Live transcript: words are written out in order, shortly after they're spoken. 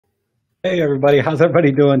Hey everybody, how's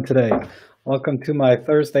everybody doing today? Welcome to my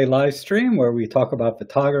Thursday live stream where we talk about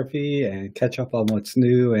photography and catch up on what's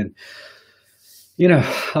new and you know,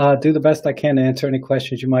 do the best I can to answer any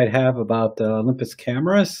questions you might have about the Olympus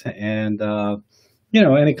cameras and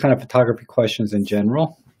any kind of photography questions in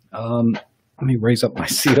general. Let me raise up my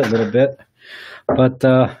seat a little bit. But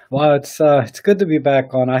well, it's good to be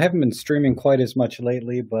back on. I haven't been streaming quite as much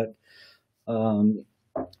lately, but um,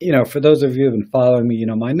 for those of you who've been following me,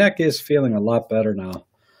 my neck is feeling a lot better now.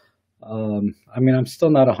 I mean, I'm still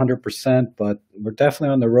not 100%, but we're definitely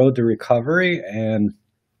on the road to recovery. And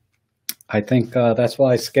I think that's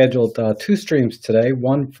why I scheduled two streams today,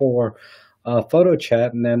 one for photo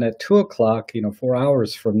chat, and then at 2 o'clock, 4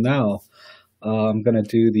 hours from now, I'm going to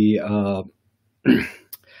do the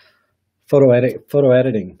photo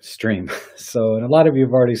editing stream. So, and a lot of you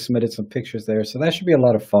have already submitted some pictures there, so that should be a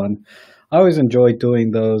lot of fun. I always enjoy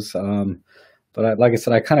doing those. But like I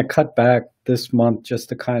said, I kind of cut back this month just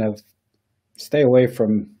to kind of stay away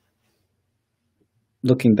from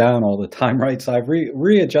looking down all the time, right? So I've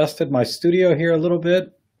readjusted my studio here a little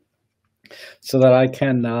bit so that I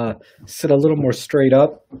can sit a little more straight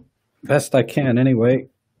up, best I can anyway.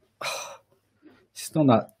 Still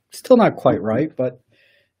not quite right, but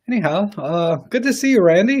anyhow, good to see you,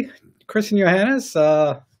 Randy, Chris and Johannes,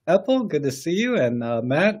 Ethel, good to see you, and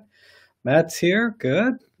Matt's here,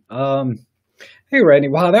 good. Hey, Randy,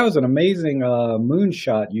 wow, that was an amazing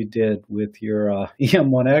moonshot you did with your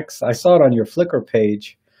EM1X. I saw it on your Flickr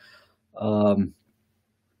page. Um,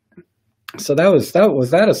 so was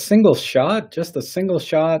that a single shot, just a single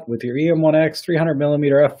shot with your EM1X 300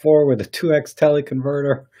 millimeter f4 with a 2x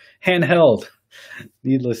teleconverter, handheld.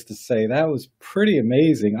 Needless to say, that was pretty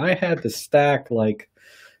amazing. I had to stack like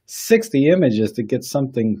 60 images to get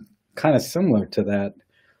something kind of similar to that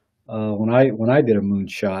when I did a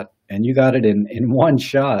moonshot, and you got it in one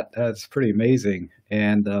shot. That's pretty amazing.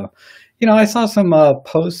 And I saw some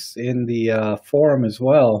posts in the forum as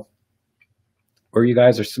well, where you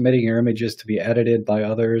guys are submitting your images to be edited by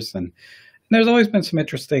others, and there's always been some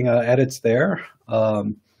interesting edits there.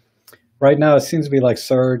 Right now, it seems to be like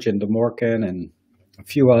Serge and Demorkin and a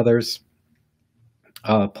few others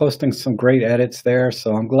posting some great edits there.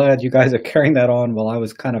 So I'm glad you guys are carrying that on while I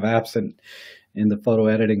was kind of absent in the photo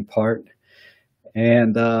editing part.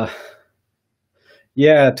 And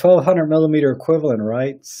yeah, 1200 millimeter equivalent,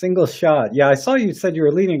 right? Single shot. Yeah, I saw you said you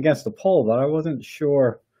were leaning against the pole, but I wasn't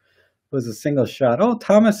sure it was a single shot. Oh,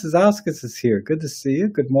 Thomas Zauskis is here. Good to see you.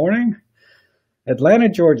 Good morning. Atlanta,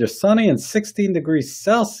 Georgia, sunny and 16 degrees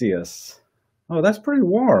Celsius. Oh, that's pretty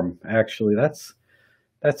warm, actually. That's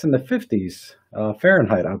in the 50s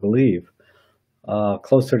Fahrenheit, I believe.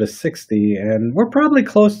 Closer to 60, and we're probably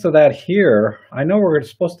close to that here. I know we're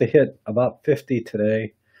supposed to hit about 50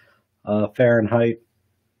 today, Fahrenheit.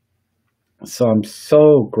 So I'm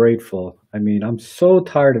so grateful. I mean, I'm so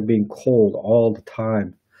tired of being cold all the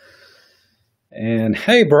time. And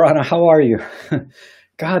hey, Brana, how are you?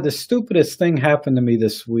 God, the stupidest thing happened to me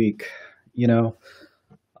this week. You know,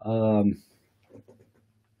 um,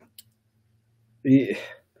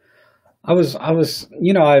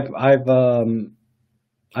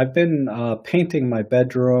 I've been painting my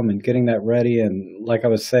bedroom and getting that ready, and like I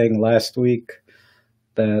was saying last week,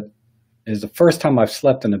 that is the first time I've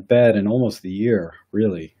slept in a bed in almost a year.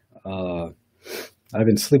 Really, I've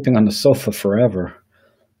been sleeping on the sofa forever,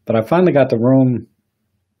 but I finally got the room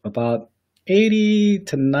about 80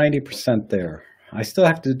 to 90% there. I still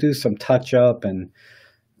have to do some touch up and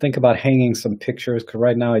think about hanging some pictures because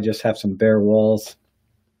right now I just have some bare walls.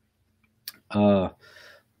 Uh,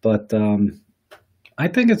 but I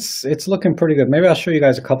think it's looking pretty good. Maybe I'll show you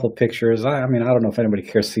guys a couple of pictures. I mean, I don't know if anybody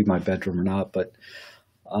cares to see my bedroom or not, but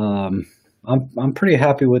um, I'm pretty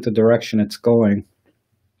happy with the direction it's going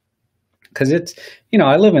because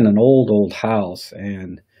I live in an old house,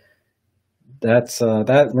 and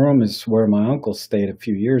that room is where my uncle stayed a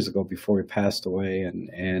few years ago before he passed away,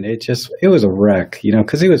 and it was a wreck,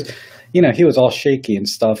 because he was all shaky and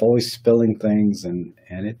stuff, always spilling things, and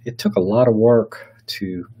it took a lot of work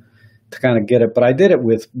to kind of get it, but I did it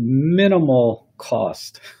with minimal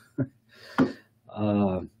cost.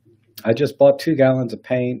 uh, I just bought 2 gallons of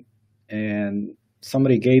paint, and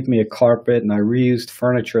somebody gave me a carpet, and I reused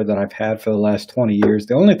furniture that I've had for the last 20 years.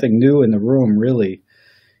 The only thing new in the room really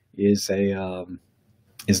is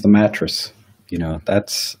is the mattress.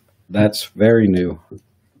 That's very new.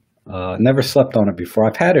 Never slept on it before.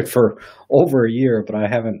 I've had it for over a year, but I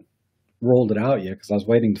haven't rolled it out yet because I was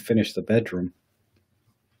waiting to finish the bedroom.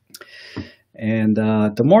 And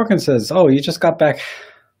DeMorgan says, "Oh, you just got back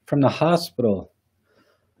from the hospital."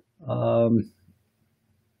 Um,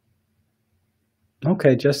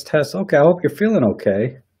 Okay, just test. Okay, I hope you're feeling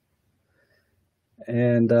okay.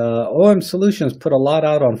 And OM Solutions put a lot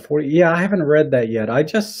out on 40. Yeah, I haven't read that yet. I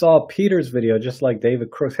just saw Peter's video, just like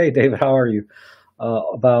David Crooks. Hey, David, how are you?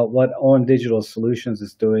 About what OM Digital Solutions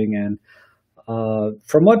is doing. And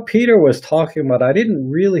from what Peter was talking about, I didn't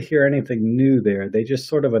really hear anything new there. They just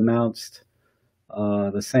sort of announced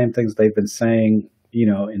the same things they've been saying,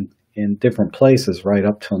 in different places right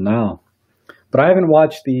up till now. But I haven't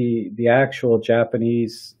watched the actual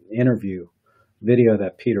Japanese interview video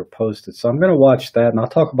that Peter posted, so I'm going to watch that, and I'll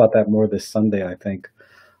talk about that more this Sunday, I think,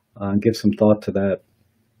 and give some thought to that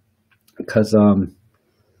because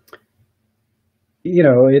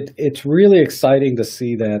it's really exciting to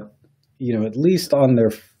see that at least on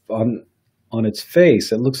on its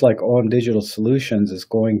face, it looks like OM Digital Solutions is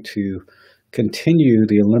going to continue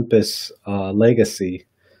the Olympus legacy.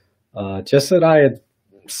 Just that I had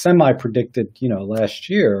semi predicted, last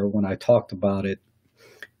year when I talked about it,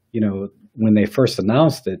 when they first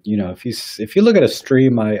announced it. If you look at a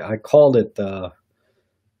stream, I called it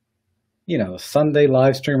Sunday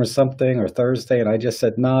live stream or something, or Thursday, and I just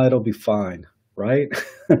said, "No, it'll be fine." Right?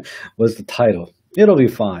 Was the title. It'll be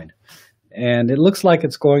fine. And it looks like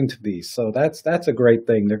it's going to be. So that's a great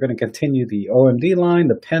thing. They're going to continue the OMD line,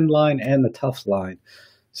 the Pen line, and the Tufts line.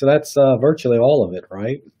 So that's virtually all of it,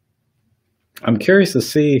 right? I'm curious to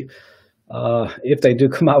see if they do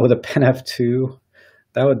come out with a Pen F2.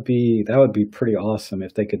 That would be pretty awesome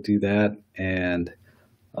if they could do that. And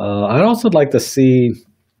I'd also like to see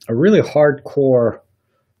a really hardcore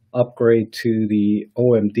upgrade to the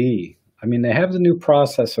OMD. I mean, they have the new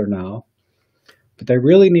processor now, but they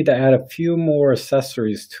really need to add a few more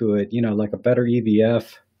accessories to it, like a better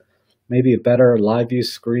EVF, maybe a better live view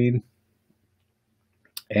screen,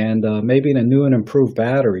 and maybe a new and improved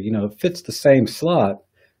battery. It fits the same slot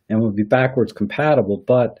and would be backwards compatible,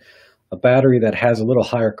 but a battery that has a little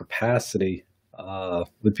higher capacity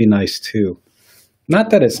would be nice too.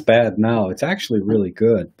 Not that it's bad now, it's actually really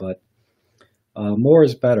good, but more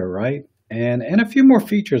is better, right? And a few more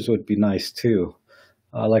features would be nice too,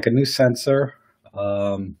 like a new sensor,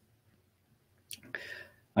 I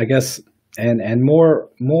guess, and more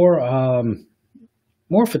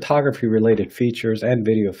photography related features and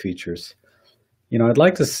video features. I'd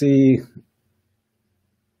like to see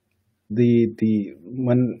the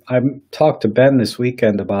when I talked to Ben this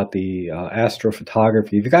weekend about the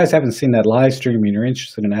astrophotography. If you guys haven't seen that live stream and you're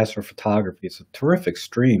interested in astrophotography, it's a terrific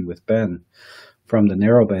stream with Ben from the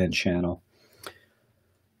Narrowband channel.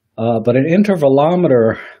 But an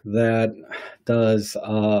intervalometer that does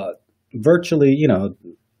virtually,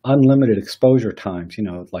 unlimited exposure times,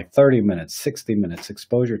 like 30 minutes, 60 minutes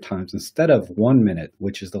exposure times instead of 1 minute,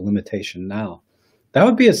 which is the limitation now. That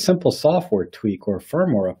would be a simple software tweak or a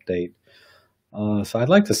firmware update. So I'd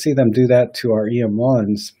like to see them do that to our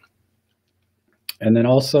EM1s. And then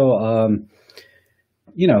also,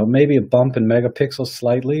 maybe a bump in megapixels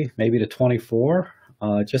slightly, maybe to 24,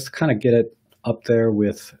 just to kind of get it up there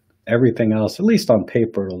with everything else. At least on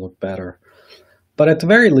paper, it'll look better. But at the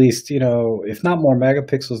very least, if not more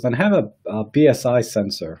megapixels, then have a BSI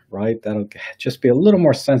sensor, right? That'll just be a little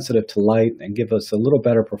more sensitive to light and give us a little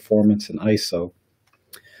better performance in ISO.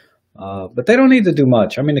 But they don't need to do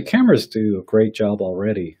much. I mean, the cameras do a great job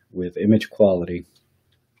already with image quality.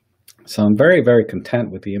 So I'm very, very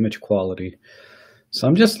content with the image quality. So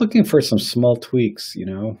I'm just looking for some small tweaks,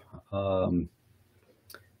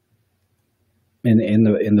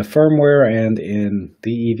 in the firmware and in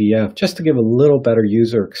the EVF, just to give a little better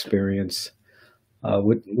user experience,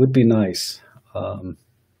 would be nice. And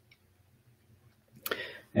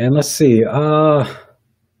let's see,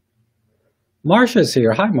 Marcia's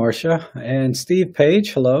here. Hi, Marcia. And Steve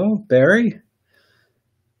Page, hello. Barry,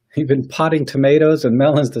 you've been potting tomatoes and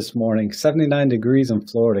melons this morning. 79 degrees in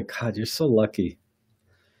Florida. God, you're so lucky.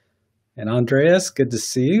 And Andreas, good to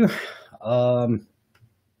see you.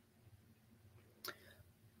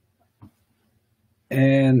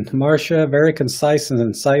 And Marcia, very concise and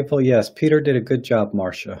insightful. Yes, Peter did a good job,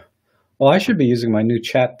 Marcia. Well, I should be using my new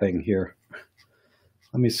chat thing here.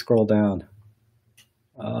 Let me scroll down.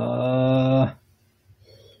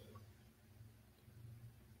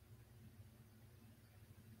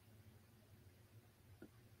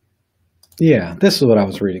 Yeah, this is what I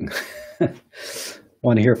was reading.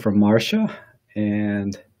 Want to hear from Marcia.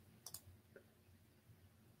 And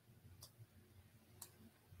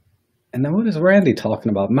then what is Randy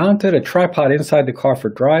talking about? Mounted a tripod inside the car for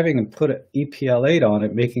driving and put an EPL8 on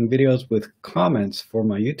it, making videos with comments for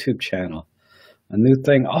my YouTube channel. A new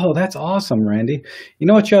thing. Oh, that's awesome, Randy. You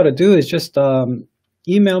know what you ought to do is just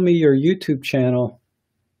email me your YouTube channel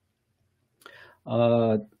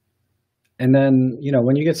and then,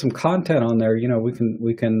 when you get some content on there, we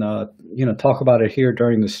can talk about it here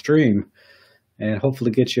during the stream, and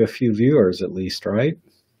hopefully get you a few viewers at least, right?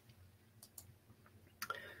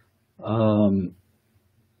 Um,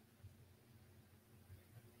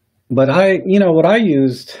 but what I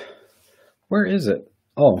used, where is it?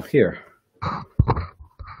 Oh, here.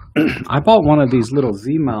 I bought one of these little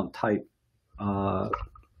Z-mount type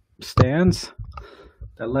stands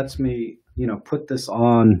that lets me, put this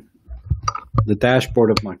on the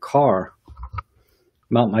dashboard of my car,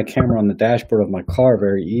 mount my camera on the dashboard of my car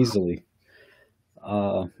very easily.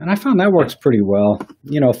 And I found that works pretty well.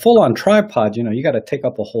 Full on tripod, you got to take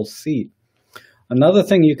up a whole seat. Another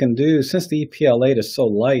thing you can do, since the EPL8 is so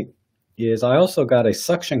light, is I also got a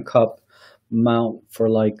suction cup mount for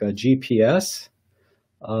like a GPS,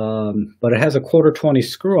 but it has a 1/4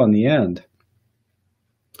 screw on the end.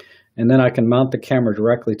 And then I can mount the camera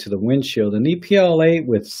directly to the windshield. An EPL8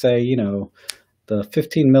 with, say, the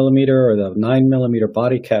 15mm or the 9mm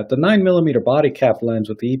body cap, the 9mm body cap lens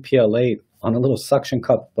with the EPL8 on a little suction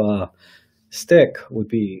cup stick would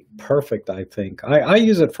be perfect, I think. I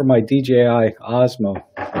use it for my DJI Osmo.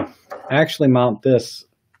 I actually mount this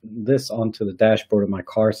onto the dashboard of my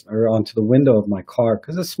car, or onto the window of my car,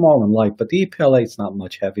 because it's small and light, but the EPL8 is not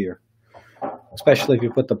much heavier, especially if you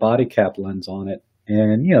put the body cap lens on it.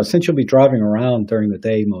 And, since you'll be driving around during the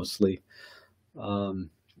day mostly, the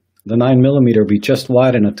 9mm will be just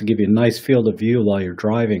wide enough to give you a nice field of view while you're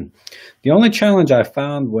driving. The only challenge I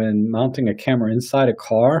found when mounting a camera inside a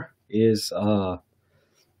car is the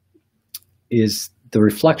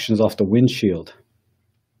reflections off the windshield.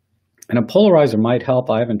 And a polarizer might help.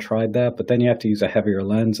 I haven't tried that, but then you have to use a heavier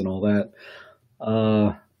lens and all that.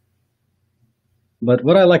 But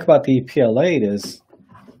what I like about the EPL8 is,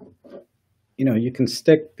 you can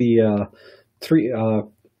stick the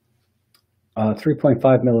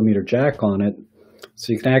 3.5mm jack on it,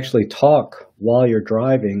 so you can actually talk while you're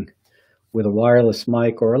driving with a wireless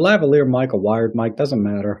mic or a lavalier mic, a wired mic, doesn't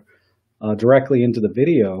matter, directly into the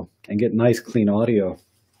video and get nice clean audio.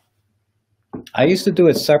 I used to do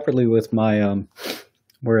it separately with my,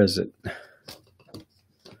 where is it?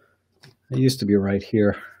 It used to be right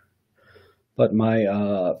here. But my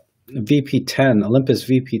VP10, Olympus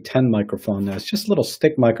VP10 microphone, it's just a little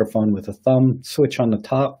stick microphone with a thumb switch on the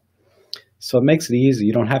top. So it makes it easy.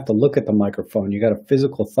 You don't have to look at the microphone. You got a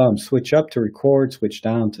physical thumb. Switch up to record, switch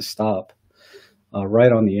down to stop,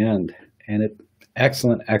 right on the end. And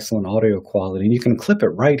excellent audio quality. And you can clip it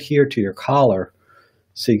right here to your collar,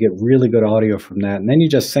 so you get really good audio from that. And then you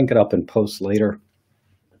just sync it up in post later.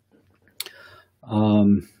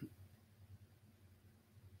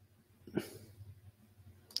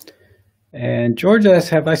 And George asks,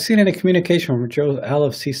 have I seen any communication from Joe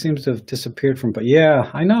Alves? He seems to have disappeared from, but yeah,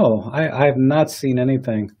 I know. I have not seen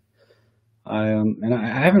anything. And I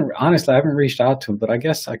haven't, honestly, I haven't reached out to him, but I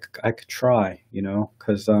guess I could try,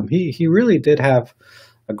 because he really did have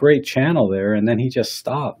a great channel there, and then he just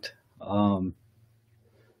stopped.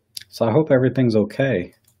 So I hope everything's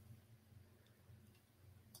okay.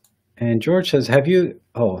 And George says, have you,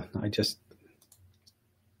 oh,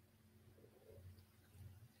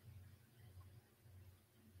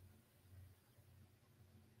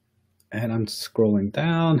 and I'm scrolling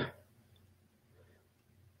down.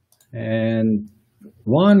 And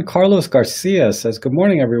Juan Carlos Garcia says, good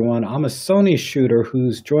morning, everyone. I'm a Sony shooter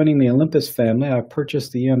who's joining the Olympus family. I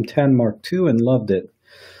purchased the EM10 Mark II and loved it.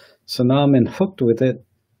 So now I'm hooked with it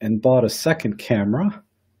and bought a second camera.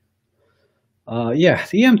 Yeah,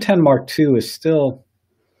 the EM10 Mark II is still,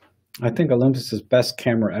 I think, Olympus's best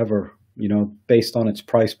camera ever, based on its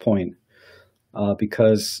price point,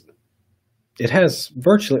 because it has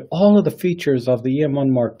virtually all of the features of the EM1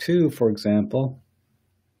 Mark II, for example,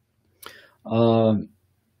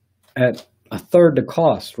 at a third the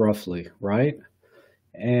cost, roughly, right?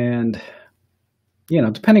 And,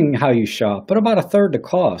 depending how you shop, but about a third the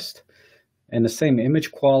cost. And the same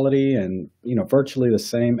image quality and, virtually the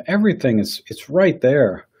same. Everything it's right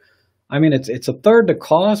there. I mean, it's a third the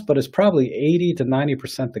cost, but it's probably 80 to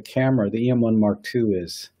 90% the camera the EM1 Mark II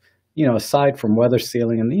is. Aside from weather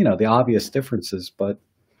sealing and, the obvious differences. But,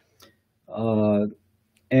 and,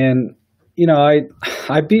 I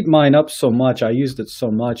beat mine up so much, I used it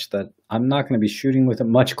so much that I'm not going to be shooting with it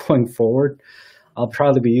much going forward. I'll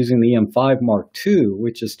probably be using the EM5 Mark II,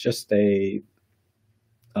 which is just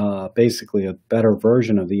basically a better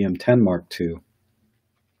version of the EM10 Mark II,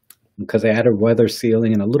 because they added weather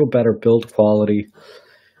sealing and a little better build quality,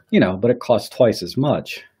 but it costs twice as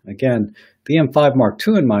much. Again, the EM5 Mark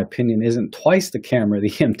II, in my opinion, isn't twice the camera the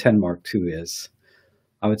EM10 Mark II is.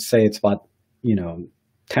 I would say it's about,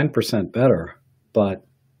 10% better, but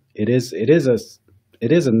it is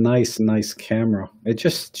a nice camera. It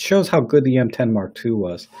just shows how good the M10 Mark II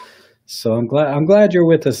was. So I'm glad you're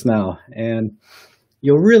with us now, and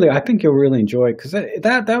I think you'll really enjoy it because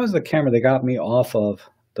that was the camera that got me off of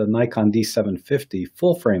the Nikon D750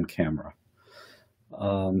 full frame camera.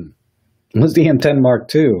 Was the M10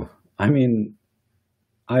 Mark II. I mean,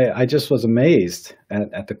 I just was amazed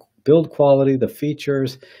at the build quality, the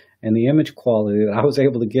features, and the image quality that I was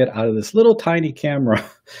able to get out of this little tiny camera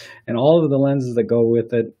and all of the lenses that go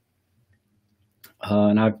with it.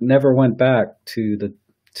 And I've never went back to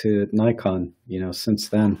Nikon, since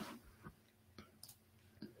then.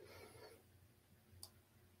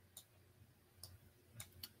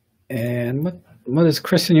 And what is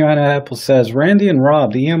Kristen Joanna Apple says? Randy and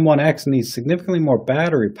Rob, the EM1X needs significantly more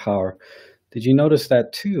battery power. Did you notice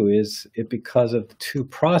that too? Is it because of the two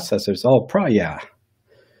processors? Oh, yeah.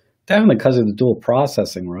 Definitely because of the dual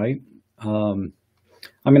processing, right? I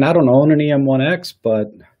mean, I don't own an EM1X, but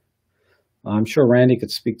I'm sure Randy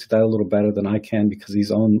could speak to that a little better than I can because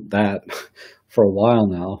he's owned that for a while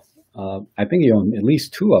now. I think he owned at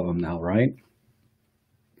least two of them now, right?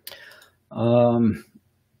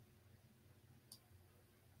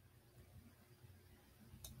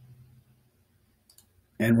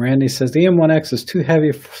 And Randy says, the EM1X is too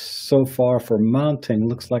heavy so far for mounting.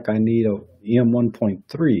 Looks like I need a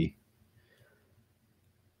EM1.3.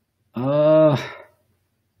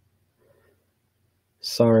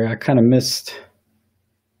 Sorry, I kind of missed.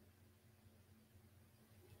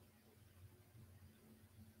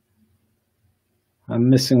 I'm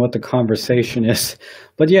missing what the conversation is.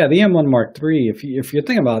 But yeah, the M1 Mark III, if you're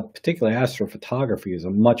thinking about particularly astrophotography, is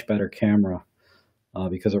a much better camera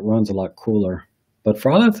because it runs a lot cooler. But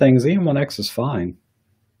for other things, the M1X is fine.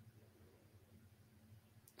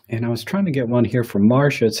 And I was trying to get one here from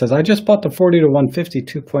Marcia. It says, I just bought the 40-150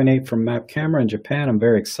 2.8 from Map Camera in Japan. I'm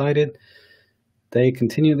very excited. They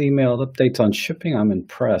continually email updates on shipping. I'm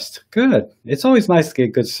impressed. Good. It's always nice to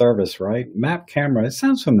get good service, right? Map Camera, it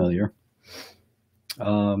sounds familiar.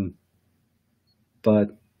 But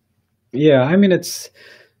yeah, I mean, it's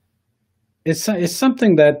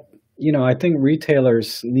something that, I think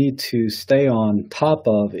retailers need to stay on top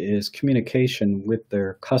of is communication with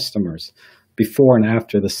their customers before and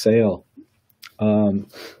after the sale. And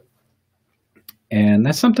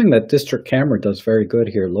that's something that District Camera does very good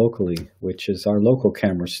here locally, which is our local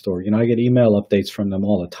camera store. I get email updates from them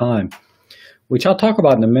all the time, which I'll talk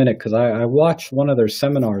about in a minute because I watched one of their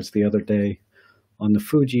seminars the other day on the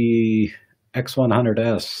Fuji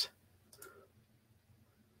X100S.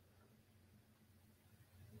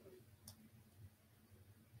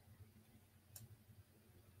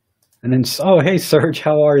 And then, oh, hey, Serge,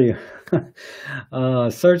 how are you?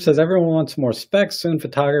 Serge says, everyone wants more specs. Soon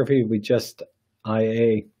photography will be just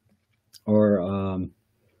IA or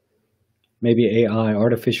maybe AI,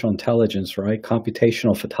 artificial intelligence, right?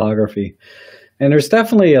 Computational photography. And there's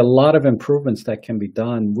definitely a lot of improvements that can be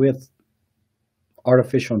done with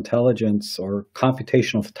artificial intelligence or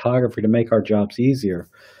computational photography to make our jobs easier.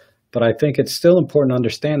 But I think it's still important to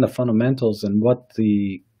understand the fundamentals and what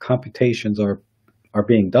the computations are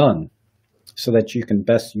being done so that you can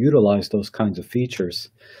best utilize those kinds of features.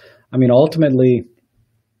 I mean, ultimately,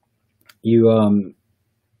 you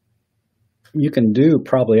can do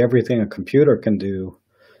probably everything a computer can do.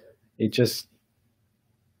 It just,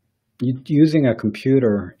 using a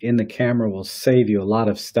computer in the camera will save you a lot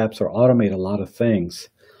of steps or automate a lot of things.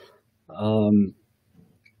 So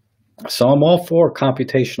I'm all for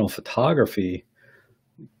computational photography,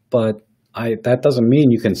 but that doesn't mean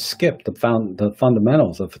you can skip the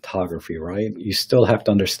fundamentals of photography, right? You still have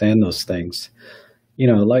to understand those things.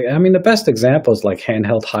 The best examples like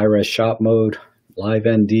handheld high-res shot mode, live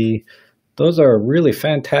ND, those are really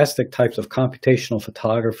fantastic types of computational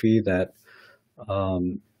photography that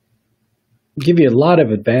give you a lot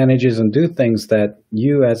of advantages and do things that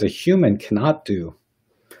you as a human cannot do.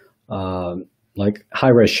 Like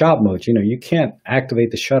high-res shot mode, you can't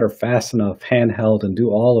activate the shutter fast enough handheld and do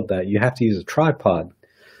all of that. You have to use a tripod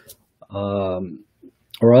or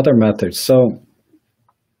other methods. So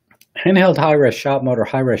handheld high-res shot mode or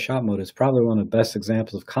high-res shot mode is probably one of the best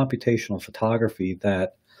examples of computational photography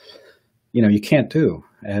that, you can't do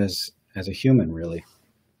as a human, really.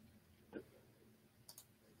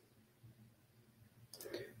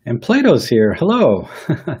 And Plato's here. Hello.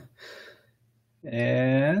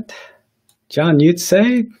 And John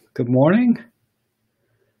Yutse, good morning.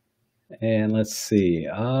 And let's see.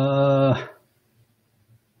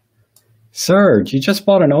 Serge, you just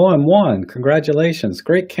bought an OM1. Congratulations.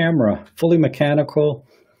 Great camera. Fully mechanical.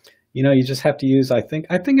 You just have to use, I think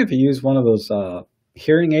if you use one of those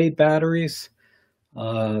hearing aid batteries,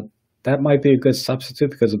 Uh, that might be a good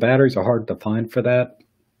substitute because the batteries are hard to find for that.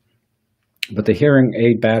 But the hearing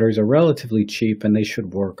aid batteries are relatively cheap and they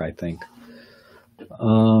should work, I think.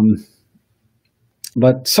 Um,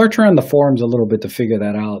 but search around the forums a little bit to figure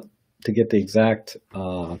that out to get the exact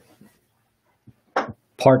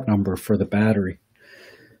part number for the battery.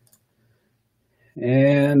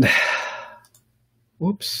 And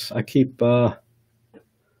whoops, I keep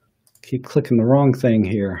clicking the wrong thing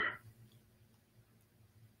here.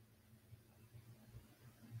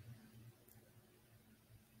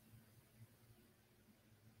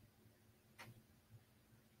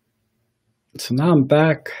 So now I'm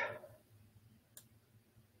back.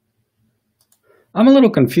 I'm a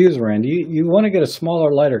little confused, Randy. You want to get a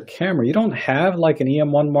smaller, lighter camera. You don't have like an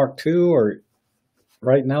EM1 Mark II or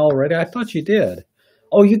right now already? I thought you did.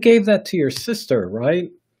 Oh, you gave that to your sister, right?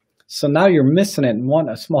 So now you're missing it and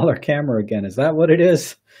want a smaller camera again. Is that what it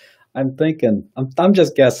is? I'm thinking. I'm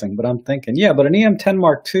just guessing, but I'm thinking, yeah, but an EM10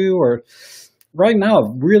 Mark II or right now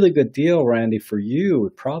a really good deal, Randy, for you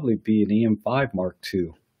would probably be an EM5 Mark II.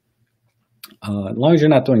 As long as you're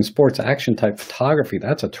not doing sports action type photography,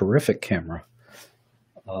 that's a terrific camera.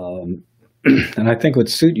 And I think would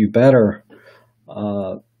suit you better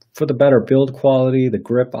for the better build quality, the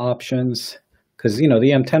grip options, because the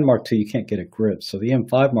M10 Mark II you can't get a grip. So the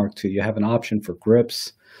M5 Mark II you have an option for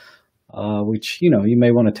grips, which you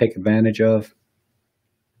may want to take advantage of.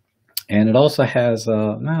 And it also has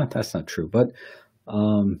no, that's not true, but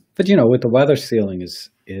with the weather sealing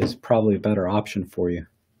is probably a better option for you.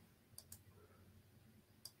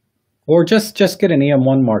 Or just get an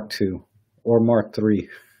EM1 Mark II or Mark III.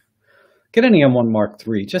 Get an EM1 Mark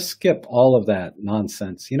III. Just skip all of that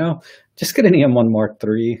nonsense. Just get an EM1 Mark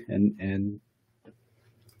III and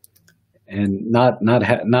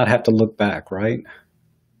not have to look back, right?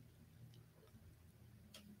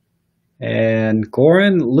 And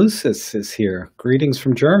Goran Lucis is here. Greetings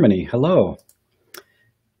from Germany. Hello.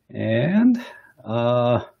 And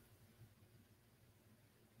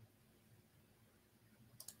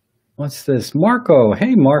what's this? Marco.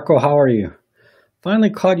 Hey, Marco, how are you?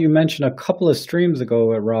 Finally caught you mention a couple of streams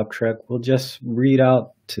ago at Rob Trek. We'll just read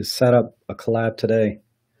out to set up a collab today.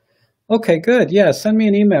 Okay, good. Yeah, send me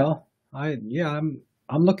an email. I'm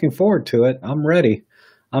looking forward to it. I'm ready.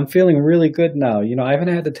 I'm feeling really good now. I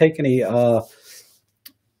haven't had to take any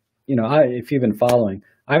if you've been following,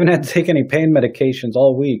 I haven't had to take any pain medications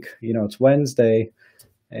all week. It's Wednesday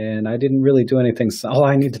and I didn't really do anything. Oh,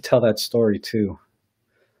 I need to tell that story too.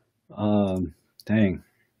 Dang.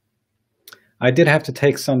 I did have to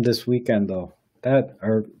take some this weekend though.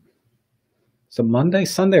 So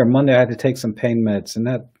Sunday or Monday, I had to take some pain meds, and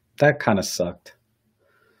that kind of sucked.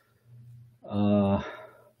 And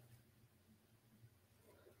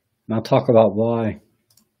I'll talk about why.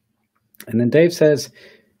 And then Dave says,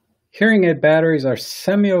 hearing aid batteries are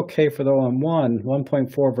semi-okay for the OM1,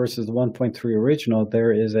 1.4 versus the 1.3 original.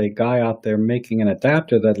 There is a guy out there making an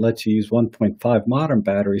adapter that lets you use 1.5 modern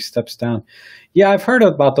battery, steps down. Yeah, I've heard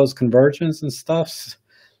about those conversions and stuff.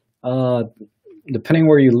 Depending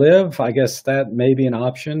where you live, I guess that may be an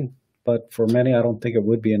option, but for many, I don't think it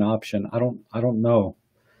would be an option. I don't know.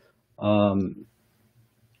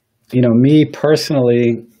 Me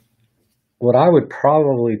personally, what I would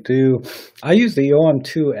probably do, I use the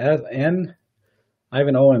OM2N. I have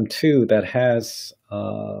an OM2 that has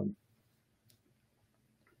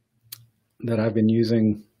that I've been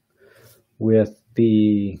using with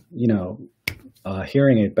the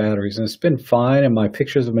hearing aid batteries, and it's been fine, and my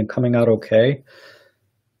pictures have been coming out okay.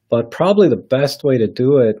 But probably the best way to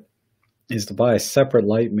do it is to buy a separate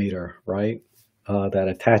light meter, right? That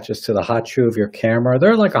attaches to the hot shoe of your camera.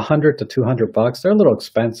 They're like $100 to $200. They're a little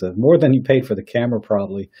expensive, more than you paid for the camera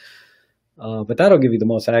probably. But that'll give you the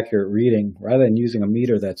most accurate reading rather than using a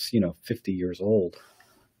meter that's 50 years old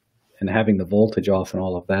and having the voltage off and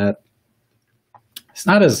all of that. It's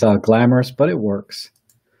not as glamorous, but it works.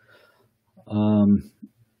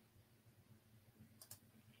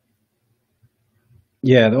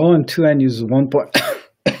 Yeah, the OM2N uses 1.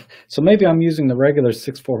 So maybe I'm using the regular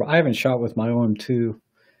 6.4. I haven't shot with my OM2N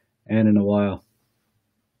in a while.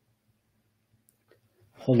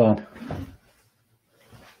 Hold on.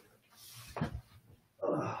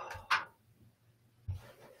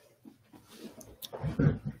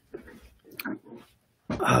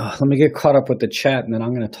 Let me get caught up with the chat, and then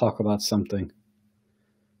I'm going to talk about something.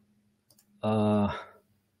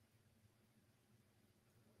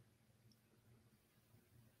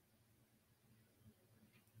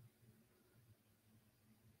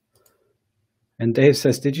 And Dave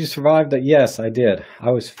says, did you survive that? Yes, I did. I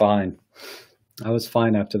was fine. I was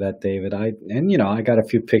fine after that, David. I got a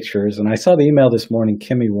few pictures, and I saw the email this morning.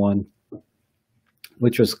 Kimmy won,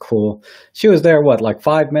 which was cool. She was there, what, like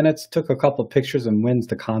 5 minutes? Took a couple of pictures and wins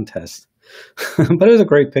the contest. But it was a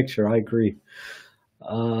great picture. I agree.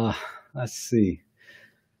 Uh, let's see.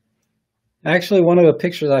 Actually, one of the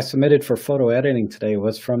pictures I submitted for photo editing today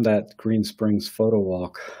was from that Green Springs photo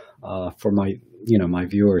walk for my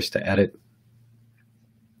viewers to edit.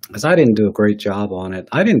 Because I didn't do a great job on it.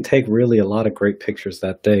 I didn't take really a lot of great pictures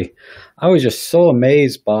that day. I was just so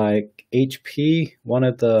amazed by HP, one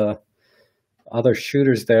of the other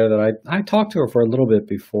shooters there that I talked to her for a little bit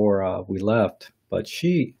before we left. But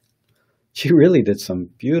she really did some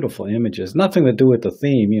beautiful images. Nothing to do with the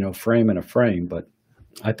theme, frame in a frame, but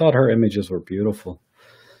I thought her images were beautiful.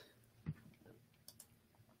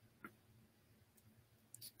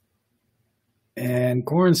 And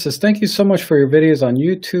Goran says, thank you so much for your videos on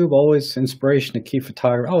YouTube. Always inspiration to keep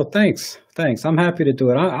photography. Oh, thanks. Thanks. I'm happy to do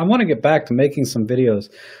it. I want to get back to making some videos.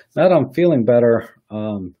 Now that I'm feeling better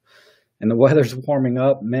and the weather's warming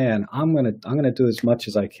up, man, I'm gonna do as much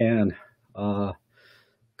as I can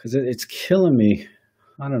because it's killing me.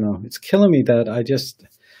 I don't know. It's killing me that I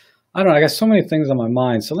don't know. I got so many things on my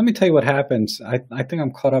mind. So let me tell you what happens. I think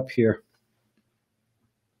I'm caught up here.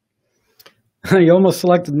 You almost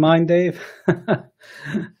selected mine, Dave.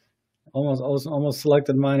 almost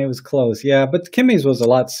selected mine. It was close. Yeah, but Kimmy's was a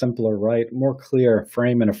lot simpler, right? More clear,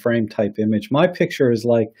 frame in a frame type image. My picture is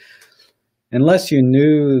like, unless you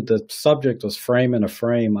knew the subject was frame in a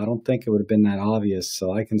frame, I don't think it would have been that obvious.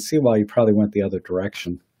 So I can see why you probably went the other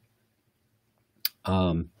direction.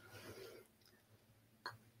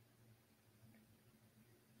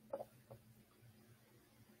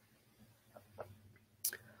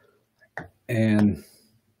 And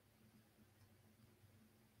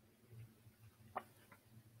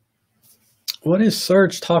what is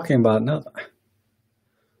Serge talking about? No.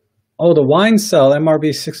 Oh, the wine cell MRB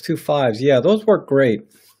 625s. Yeah, those work great.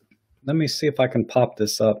 Let me see if I can pop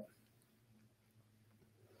this up.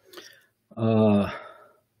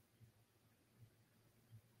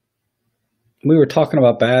 We were talking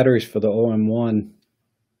about batteries for the OM1.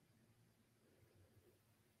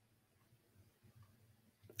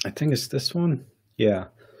 I think it's this one. Yeah.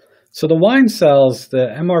 So the wine cells, the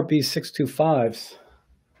MRB 625s.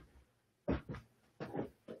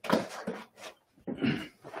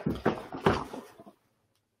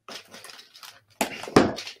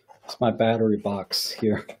 It's my battery box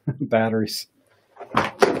here. Batteries.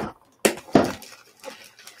 I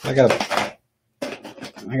got a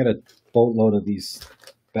boatload of these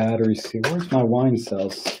batteries here. Where's my wine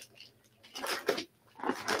cells?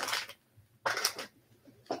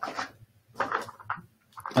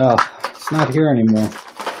 Oh, it's not here anymore.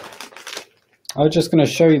 I was just going to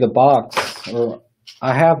show you the box, or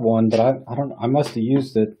I have one, but I must have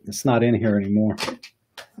used it. It's not in here anymore.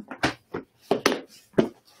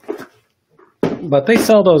 But they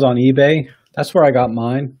sell those on eBay. That's where I got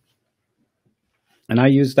mine. And I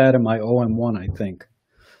use that in my OM1, I think.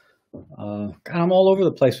 God, I'm all over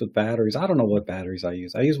the place with batteries. I don't know what batteries I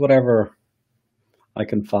use. I use whatever I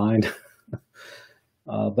can find.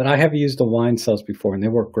 But I have used the wine cells before, and they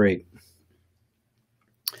work great.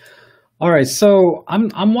 All right, so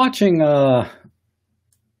I'm watching. I'm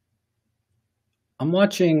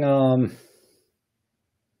laying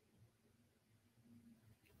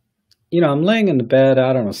in the bed.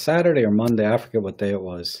 I don't know, Saturday or Monday. I forget what day it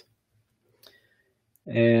was.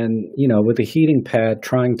 And with the heating pad,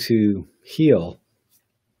 trying to heal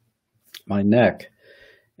my neck,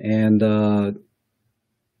 and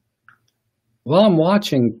while I'm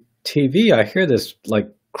watching TV, I hear this like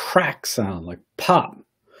crack sound, like pop,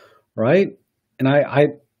 right? And I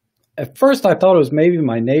at first I thought it was maybe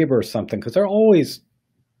my neighbor or something, because they're always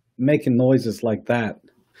making noises like that.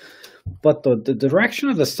 But the direction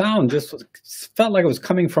of the sound just felt like it was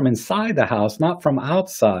coming from inside the house, not from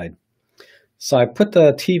outside. So I put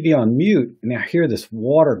the TV on mute, and I hear this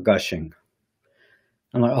water gushing.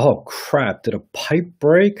 I'm like, oh crap, did a pipe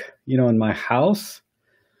break, in my house?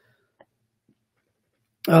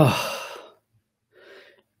 Oh,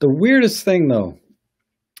 the weirdest thing though,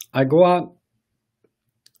 I go out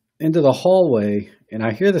into the hallway and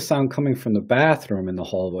I hear the sound coming from the bathroom in the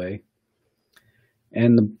hallway,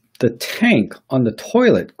 and the tank on the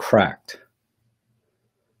toilet cracked.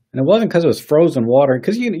 And it wasn't because it was frozen water,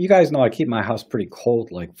 because you guys know I keep my house pretty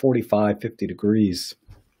cold, like 45, 50 degrees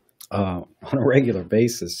on a regular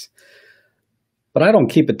basis. But I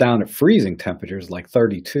don't keep it down at freezing temperatures like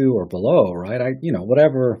 32 or below, right?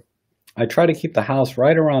 Whatever. I try to keep the house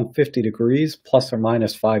right around 50 degrees plus or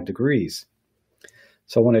minus 5 degrees.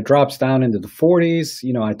 So when it drops down into the 40s,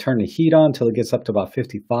 I turn the heat on till it gets up to about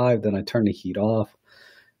 55, then I turn the heat off.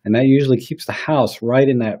 And that usually keeps the house right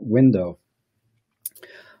in that window.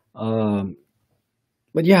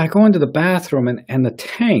 But yeah, I go into the bathroom and the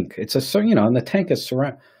tank, it's a certain, and the tank is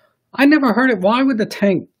surrounded. I never heard it. Why would the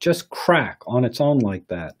tank just crack on its own like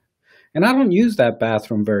that? And I don't use that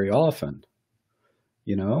bathroom very often.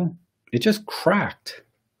 It just cracked.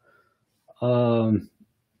 But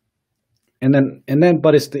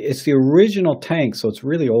it's the original tank, so it's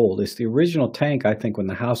really old. It's the original tank, I think, when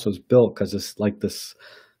the house was built, because it's like this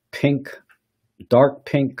pink, dark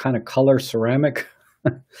pink kind of color ceramic.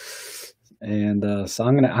 And so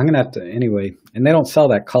I'm gonna have to anyway. And they don't sell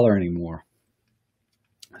that color anymore.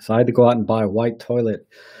 So I had to go out and buy a white toilet.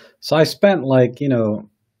 So I spent and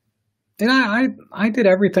I did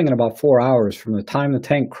everything in about 4 hours, from the time the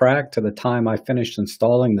tank cracked to the time I finished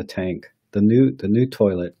installing the tank, the new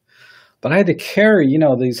toilet. But I had to carry,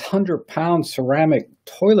 these 100-pound ceramic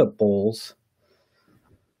toilet bowls.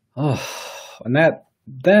 Oh, and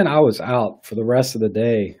then I was out for the rest of the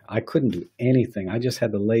day. I couldn't do anything. I just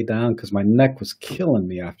had to lay down because my neck was killing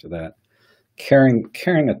me after that.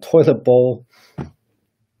 Carrying a toilet bowl.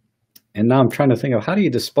 And now I'm trying to think of, how do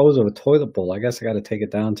you dispose of a toilet bowl? I guess I got to take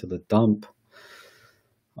it down to the dump.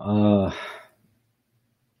 And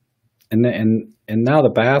now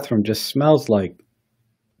the bathroom just smells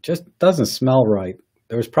just doesn't smell right.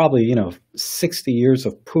 There was probably, 60 years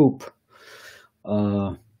of poop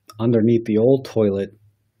underneath the old toilet.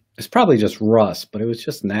 It's probably just rust, but it was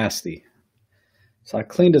just nasty. So I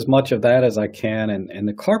cleaned as much of that as I can, and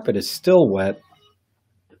the carpet is still wet.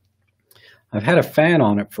 I've had a fan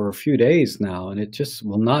on it for a few days now, and it just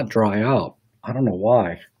will not dry out. I don't know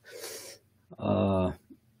why.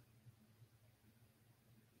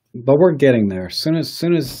 But we're getting there. As soon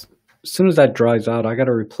as that dries out, I got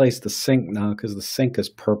to replace the sink now, because the sink is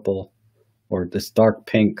purple, or this dark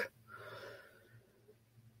pink.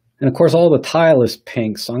 And of course, all the tile is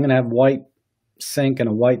pink, so I'm going to have white sink and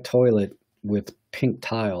a white toilet with pink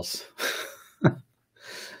tiles.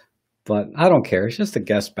 But I don't care. It's just a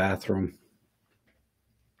guest bathroom.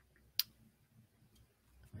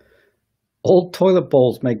 Old toilet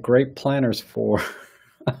bowls make great planners for.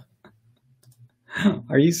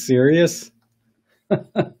 Are you serious?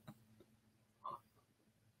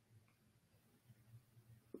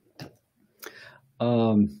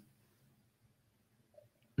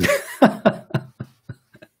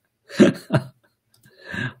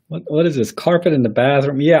 What is this? Carpet in the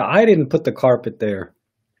bathroom? Yeah, I didn't put the carpet there.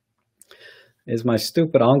 Is my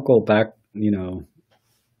stupid uncle back, I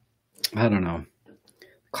don't know.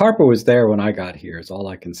 Carpet was there when I got here, is all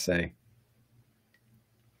I can say.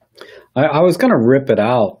 I was going to rip it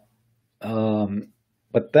out,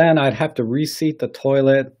 but then I'd have to reseat the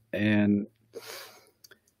toilet, and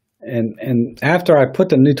after I put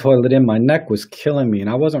the new toilet in, my neck was killing me, and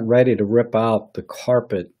I wasn't ready to rip out the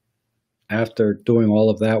carpet after doing all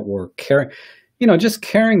of that work. Just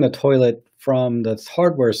carrying the toilet from the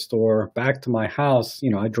hardware store back to my house.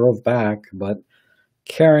 I drove back, but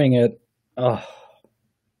carrying it, oh.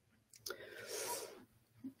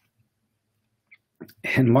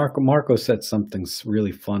 And Marco said something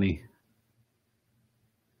really funny.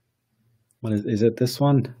 What is it? This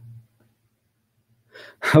one?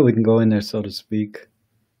 We can go in there, so to speak.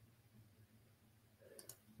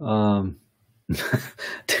 Damn,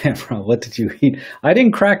 bro, what did you eat? I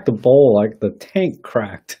didn't crack the bowl. Like, the tank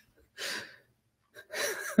cracked.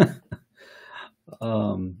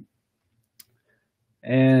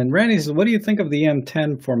 And Randy says, "What do you think of the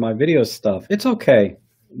M10 for my video stuff?" It's okay.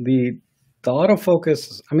 The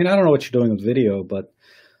autofocus, I mean, I don't know what you're doing with video, but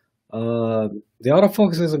the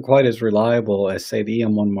autofocus isn't quite as reliable as, say, the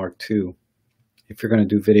EM1 Mark II, if you're going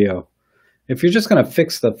to do video. If you're just going to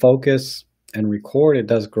fix the focus and record, it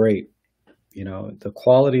does great. The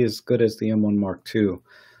quality is good as the M1 Mark II.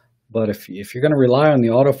 But if you're going to rely on the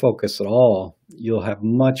autofocus at all, you'll have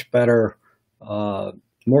much better,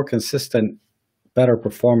 more consistent, better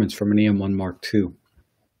performance from an EM1 Mark II.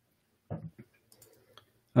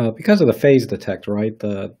 Because of the phase detect, right?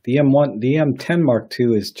 The M10 Mark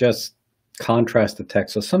II is just contrast detect,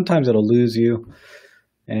 so sometimes it'll lose you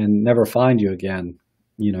and never find you again,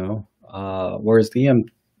 whereas the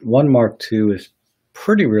M1 Mark II is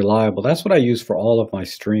pretty reliable. That's what I use for all of my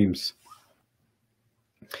streams.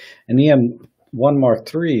 And the M1 Mark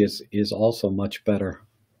III is also much better.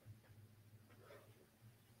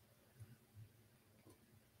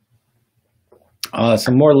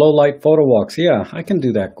 Some more low light photo walks. Yeah, I can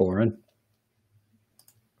do that, Goran.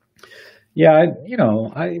 Yeah,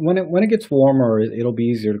 when it gets warmer, it'll be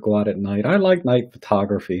easier to go out at night. I like night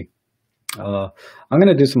photography. Uh, I'm going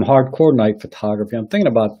to do some hardcore night photography. I'm thinking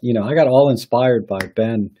about, I got all inspired by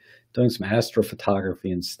Ben doing some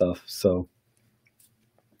astrophotography and stuff. So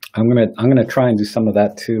I'm gonna try and do some of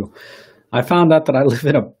that too. I found out that I live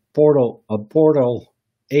in a Bortle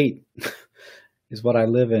 8 is what I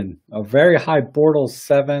live in. A very high Bortle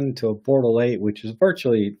 7 to a Bortle 8, which is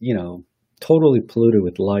virtually, totally polluted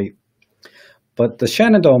with light. But the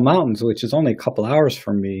Shenandoah Mountains, which is only a couple hours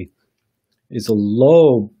from me, is a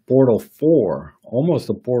low Bortle 4, almost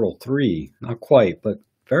a Bortle 3, not quite, but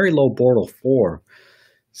very low Bortle 4.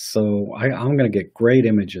 So I'm going to get great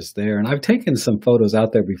images there. And I've taken some photos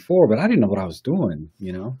out there before, but I didn't know what I was doing.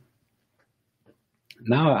 Now,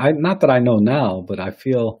 not that I know now, but I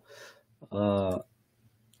feel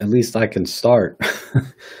at least I can start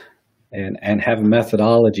and have a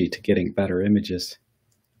methodology to getting better images.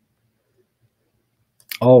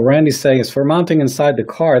 Oh, Randy's saying it's for mounting inside the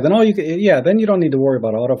car. Then then you don't need to worry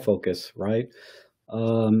about autofocus, right?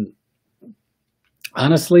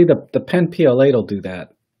 Honestly, the Pen PL8 will do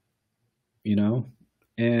that,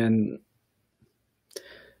 and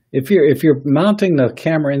if you're mounting the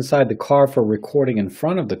camera inside the car for recording in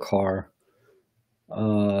front of the car,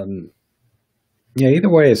 yeah, either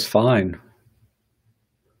way is fine.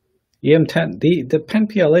 EM10, the Pen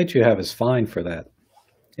PL8 you have is fine for that.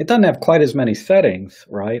 It doesn't have quite as many settings,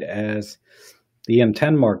 right, as the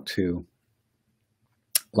EM10 Mark II.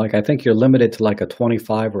 Like, I think you're limited to like a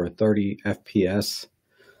 25 or a 30 FPS,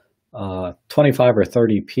 25 or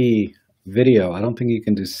 30p video. I don't think you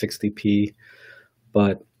can do 60p,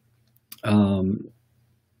 but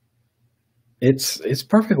it's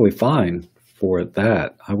perfectly fine for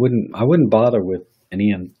that. I wouldn't bother with an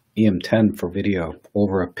EM10 for video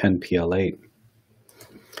over a Pen PL8.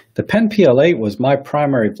 The Pen PL8 was my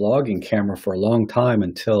primary vlogging camera for a long time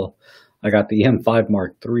until I got the EM5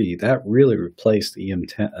 Mark III. That really replaced the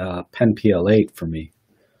Pen PL8 for me.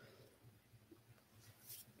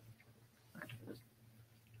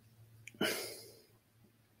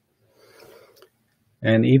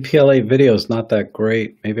 And EPL8 video is not that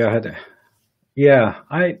great. Maybe I had to, yeah,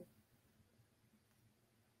 I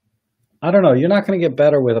don't know. You're not going to get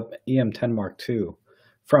better with an EM10 Mark II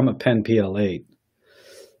from a Pen PL8.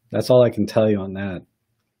 That's all I can tell you on that.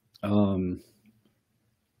 I'm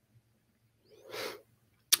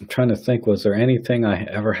trying to think, was there anything I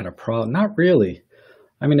ever had a problem? Not really.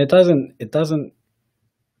 I mean, it doesn't,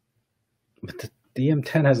 but the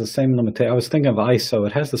EM10 has the same limitation. I was thinking of ISO.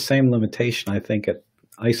 It has the same limitation, I think, at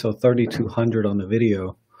ISO 3200 on the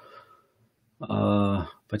video.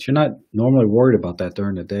 But you're not normally worried about that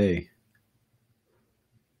during the day.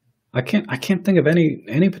 I can't think of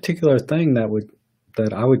any particular thing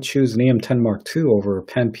that I would choose an EM10 Mark II over a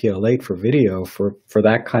Pen PL8 for video for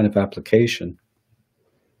that kind of application.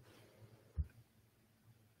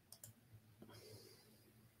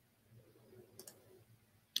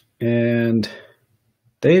 And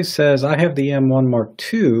Dave says, I have the EM1 Mark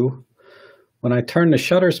II. When I turn the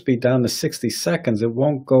shutter speed down to 60 seconds, it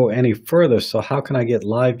won't go any further. So how can I get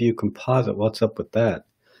live view composite? What's up with that?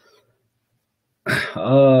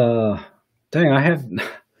 Dang, I have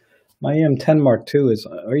my EM10 Mark II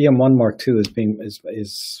or EM1 Mark II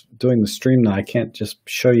is doing the stream now. I can't just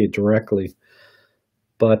show you directly,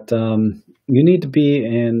 but you need to be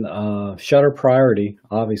in shutter priority,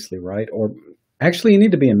 obviously, right? Or actually, you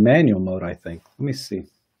need to be in manual mode, I think. Let me see.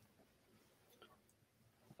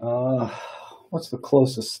 What's the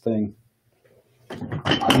closest thing?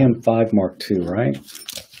 EM5 Mark II, right?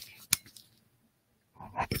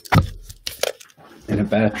 And a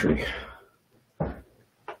battery.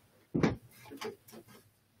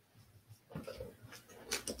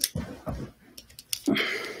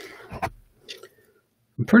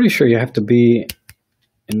 I'm pretty sure you have to be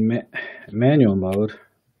in manual mode.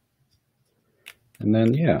 And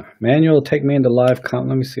then, yeah, manual will take me into live comp.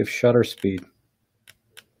 Let me see if shutter speed.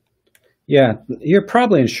 Yeah, you're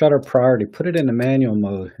probably in shutter priority. Put it into manual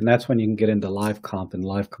mode, and that's when you can get into live comp and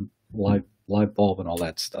live bulb and all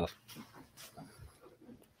that stuff.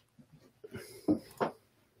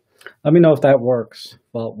 Let me know if that works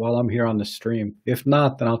while I'm here on the stream. If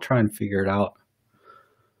not, then I'll try and figure it out.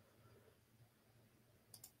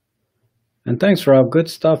 And thanks, Rob. Good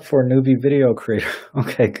stuff for a newbie video creator.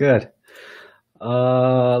 Okay, good.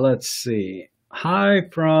 Let's see. Hi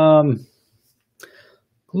from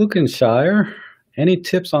Gluckenshire. Any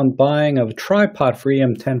tips on buying a tripod for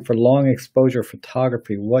EM10 for long exposure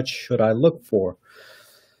photography? What should I look for?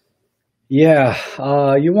 Yeah,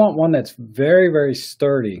 you want one that's very, very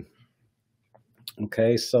sturdy.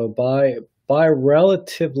 Okay, so buy a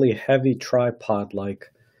relatively heavy tripod, like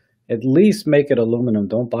at least make it aluminum.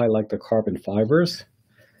 Don't buy like the carbon fibers.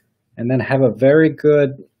 and then have a very good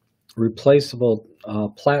replaceable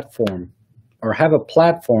platform, or have a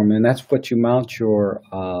platform, and that's what you mount your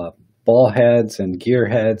ball heads and gear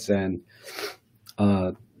heads and uh,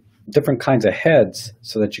 different kinds of heads,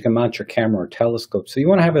 so that you can mount your camera or telescope. So you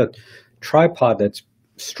want to have a tripod that's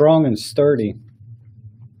strong and sturdy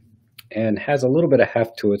and has a little bit of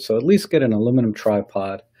heft to it. So at least get an aluminum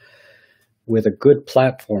tripod with a good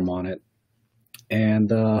platform on it. And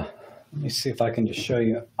let me see if I can just show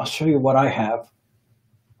you. I'll show you what I have.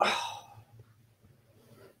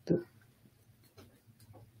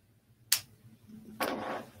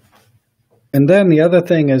 And then the other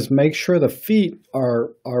thing is, make sure the feet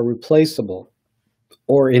are replaceable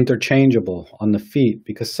or interchangeable on the feet,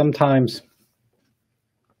 because sometimes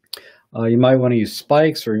you might want to use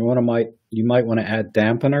spikes, or you might want to add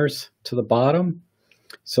dampeners to the bottom.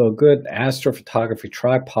 So a good astrophotography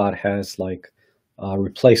tripod has like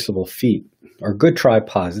replaceable feet, or good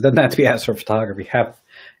tripods. It doesn't have to be astrophotography.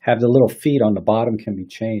 Have the little feet on the bottom can be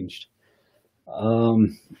changed.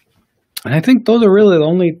 And I think those are really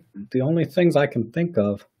the only things I can think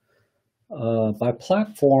of. By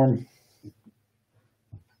platform,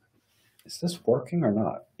 is this working or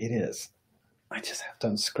not? It is. I just have to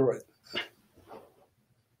unscrew it.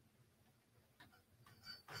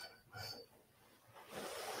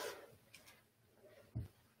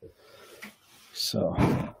 So,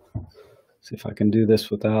 see if I can do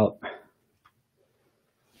this without.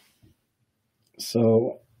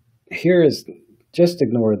 So, here is, just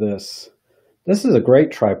ignore this. This is a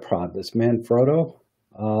great tripod, this Manfrotto,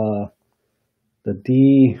 the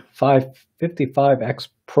D555X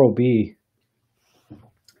Pro B.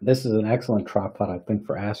 This is an excellent tripod, I think,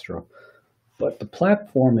 for Astro. But the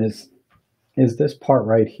platform is this part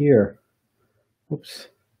right here. Oops.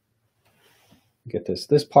 Get this.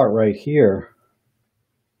 This part right here.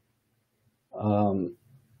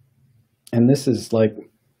 And this is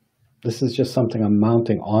just something I'm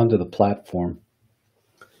mounting onto the platform.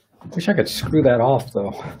 I wish I could screw that off,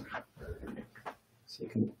 though, so you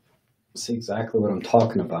can see exactly what I'm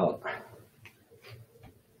talking about.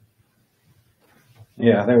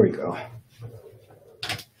 Yeah, there we go.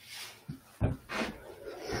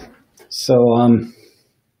 So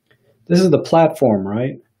this is the platform,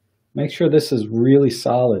 right? Make sure this is really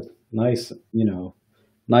solid, nice,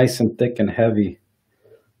 nice and thick and heavy.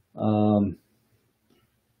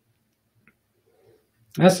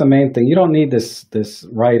 That's the main thing. You don't need this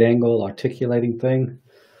right angle articulating thing.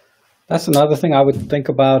 That's another thing I would think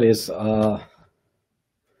about is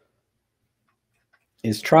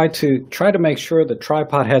try to make sure the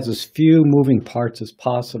tripod has as few moving parts as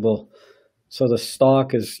possible, so the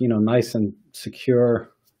stock is nice and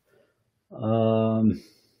secure.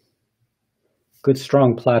 Good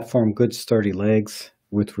strong platform, good sturdy legs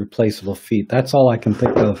with replaceable feet. That's all I can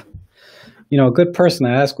think of. A good person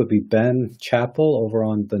to ask would be Ben Chappell over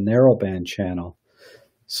on the Narrowband channel.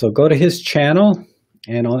 So go to his channel,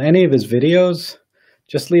 and on any of his videos,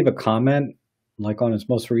 just leave a comment, like on his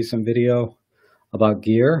most recent video about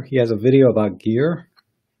gear. He has a video about gear,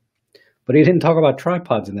 but he didn't talk about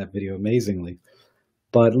tripods in that video, amazingly.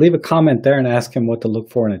 But leave a comment there and ask him what to look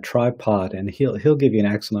for in a tripod, and he'll give you an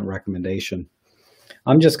excellent recommendation.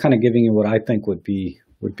 I'm just kind of giving you what I think would be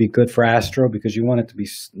good for Astro, because you want it to be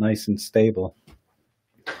nice and stable.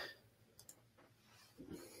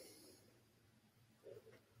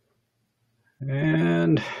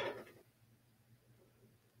 And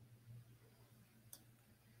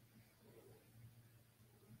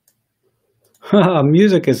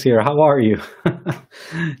music is here. How are you?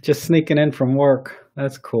 Just sneaking in from work.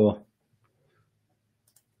 That's cool.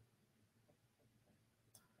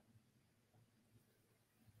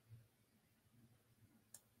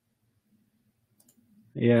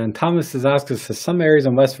 Yeah, and Thomas has asked us, some areas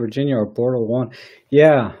in West Virginia are Border 1.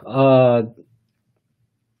 Yeah,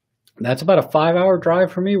 that's about a 5-hour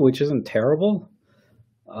drive for me, which isn't terrible.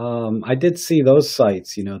 I did see those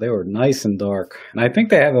sites, they were nice and dark. And I think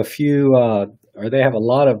they have a few, or they have a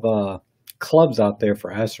lot of clubs out there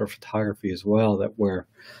for astrophotography as well, where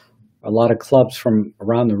a lot of clubs from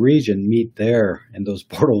around the region meet there in those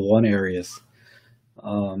Portal 1 areas.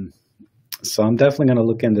 So I'm definitely going to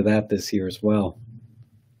look into that this year as well.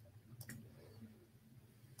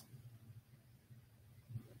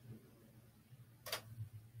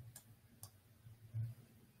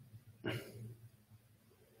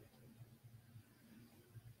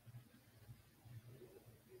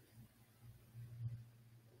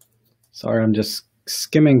 Sorry, I'm just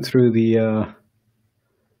skimming through the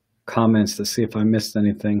comments to see if I missed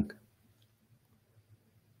anything.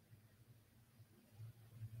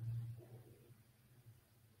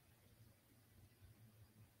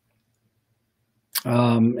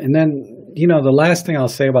 And then, the last thing I'll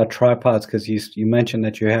say about tripods, because you mentioned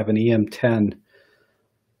that you have an EM10.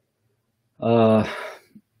 Uh,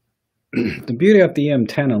 the beauty of the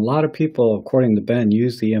EM10, a lot of people, according to Ben,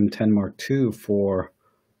 use the EM10 Mark II for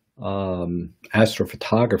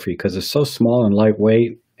astrophotography because it's so small and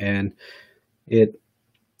lightweight, and the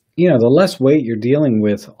less weight you're dealing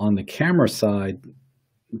with on the camera side,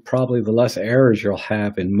 probably the less errors you'll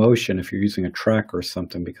have in motion if you're using a tracker or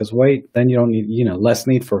something, because weight, then you don't need, less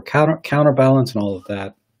need for counterbalance and all of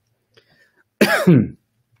that.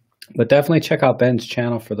 But definitely check out Ben's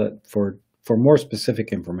channel for more specific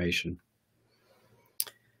information.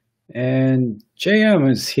 And JM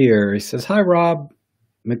is here. He says, "Hi Rob,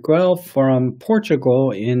 Miguel from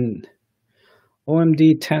Portugal in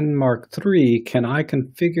OMD 10 Mark III. Can I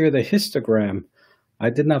configure the histogram? I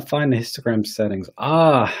did not find the histogram settings."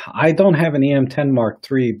 I don't have an EM10 Mark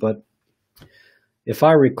III, but if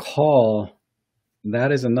I recall,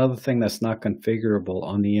 that is another thing that's not configurable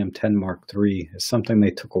on the EM10 Mark III. It's something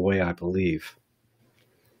they took away, I believe.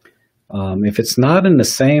 If it's not in the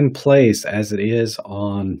same place as it is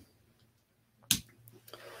on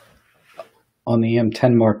the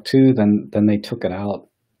EM10 Mark II, then they took it out,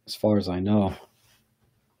 as far as I know.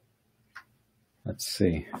 Let's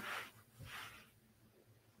see.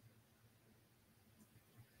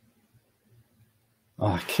 Oh,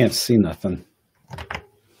 I can't see nothing.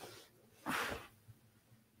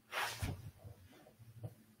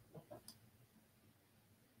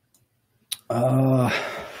 I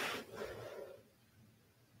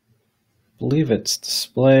believe it's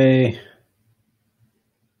display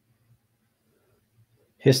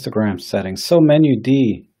histogram settings. So menu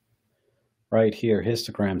D right here,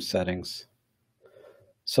 histogram settings.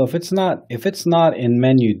 So if it's not in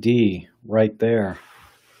menu D right there,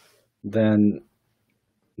 then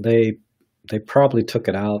they probably took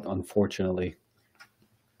it out, unfortunately.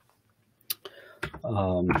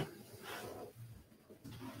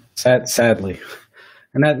 Sadly.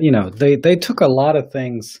 And that, they took a lot of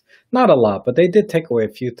things, not a lot, but they did take away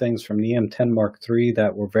a few things from the EM10 Mark III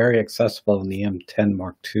that were very accessible in the EM10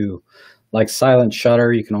 Mark II. Like silent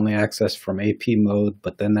shutter, you can only access from AP mode,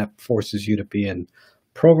 but then that forces you to be in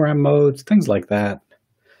program modes, things like that.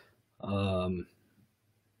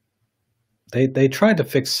 They tried to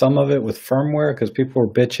fix some of it with firmware because people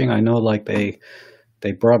were bitching. I know, like they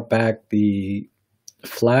brought back the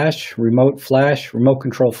remote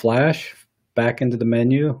control flash back into the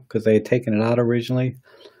menu because they had taken it out originally.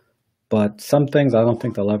 But some things I don't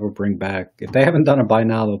think they'll ever bring back. If they haven't done it by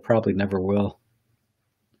now, they'll probably never will.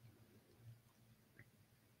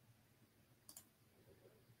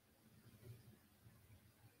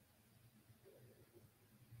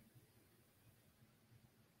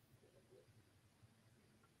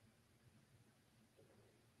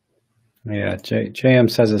 Yeah,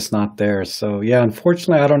 JM says it's not there. So yeah,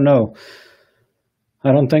 unfortunately, I don't know.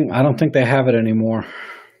 I don't think they have it anymore.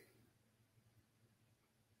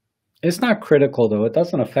 It's not critical though. It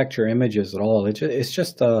doesn't affect your images at all. It's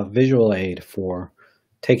just a visual aid for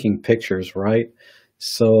taking pictures, right?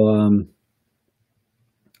 So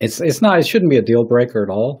it's not. It shouldn't be a deal breaker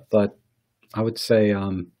at all. But I would say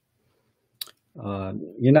you're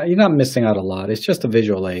not missing out a lot. It's just a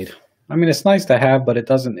visual aid. I mean, it's nice to have, but it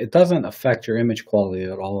doesn't affect your image quality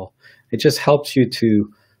at all. It just helps you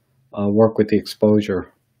to work with the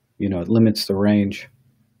exposure. It limits the range.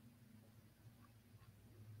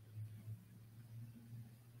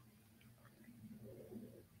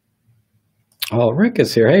 Oh, Rick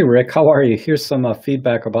is here. Hey, Rick, how are you? Here's some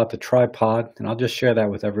feedback about the tripod, and I'll just share that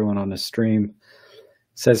with everyone on the stream.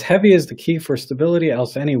 It says, heavy is the key for stability,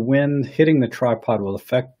 else any wind hitting the tripod will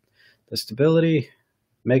affect the stability.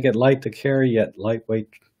 Make it light to carry, yet lightweight.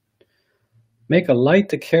 Make a light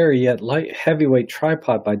to carry, yet heavyweight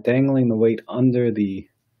tripod by dangling the weight under the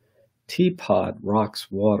teapot rocks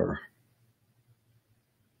water.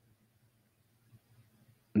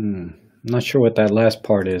 I'm not sure what that last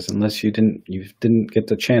part is, unless you didn't get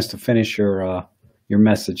the chance to finish your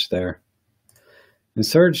message there. And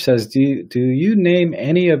Serge says, do you name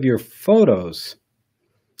any of your photos?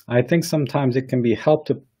 I think sometimes it can be help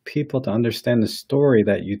to people to understand the story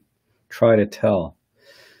that you try to tell.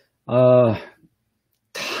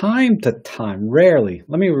 Time to time, rarely.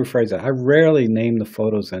 Let me rephrase that. I rarely name the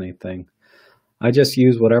photos anything. I just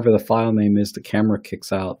use whatever the file name is the camera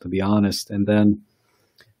kicks out, to be honest. And then,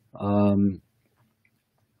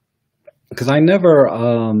 because I've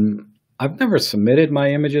never submitted my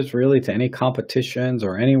images really to any competitions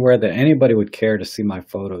or anywhere that anybody would care to see my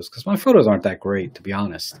photos, because my photos aren't that great, to be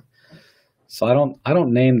honest. So I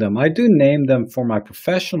don't name them. I do name them for my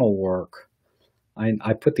professional work.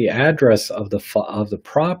 I put the address of the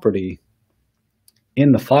property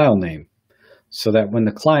in the file name so that when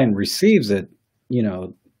the client receives it, you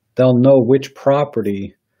know, they'll know which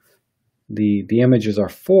property the images are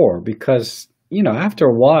for, because after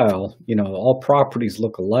a while, all properties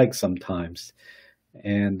look alike sometimes,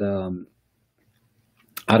 and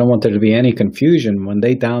I don't want there to be any confusion when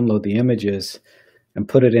they download the images and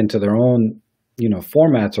put it into their own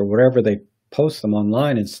formats or whatever they post them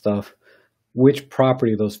online and stuff, which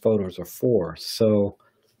property those photos are for. So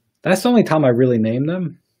that's the only time I really name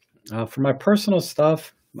them. For my personal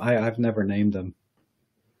stuff, I've never named them.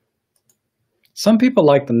 Some people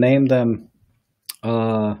like to name them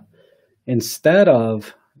instead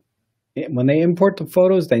of, when they import the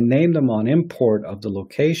photos, they name them on import of the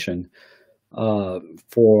location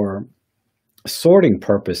for sorting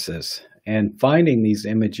purposes and finding these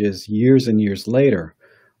images years and years later,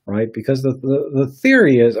 right? Because the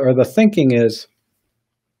theory is, or the thinking is,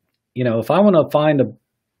 if I want to find a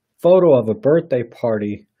photo of a birthday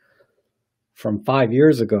party from 5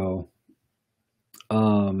 years ago,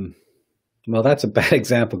 well, that's a bad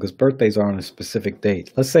example because birthdays are on a specific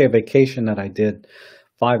date. Let's say a vacation that I did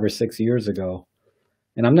 5 or 6 years ago,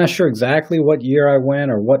 and I'm not sure exactly what year I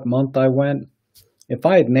went or what month I went. If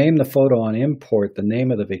I had named the photo on import the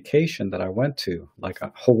name of the vacation that I went to, like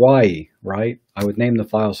Hawaii, right? I would name the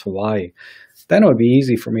files Hawaii. Then it would be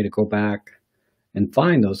easy for me to go back and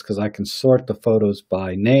find those because I can sort the photos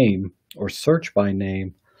by name or search by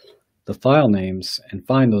name the file names and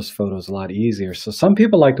find those photos a lot easier. So some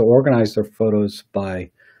people like to organize their photos by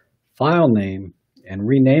file name and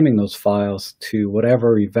renaming those files to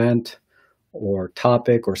whatever event or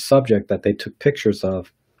topic or subject that they took pictures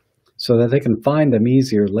of, so that they can find them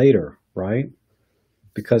easier later, right?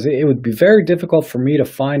 Because it would be very difficult for me to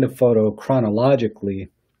find a photo chronologically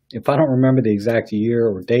if I don't remember the exact year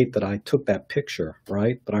or date that I took that picture,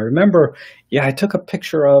 right? But I remember, yeah, I took a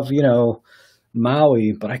picture of,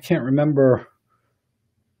 Maui, but I can't remember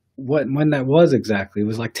when that was exactly. It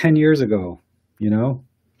was like 10 years ago,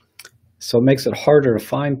 So it makes it harder to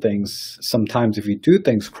find things sometimes if you do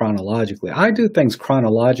things chronologically. I do things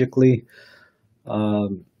chronologically,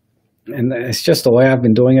 and it's just the way I've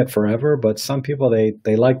been doing it forever. But some people,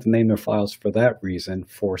 they like to name their files for that reason,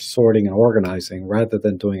 for sorting and organizing, rather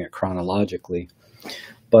than doing it chronologically.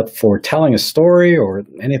 But for telling a story or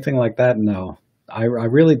anything like that, no. I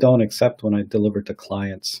really don't, accept when I deliver to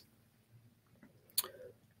clients.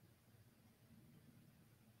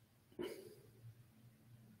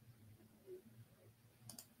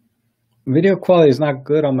 Video quality is not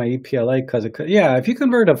good on my EPLA because it could, yeah, if you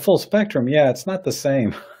convert a full spectrum, yeah, it's not the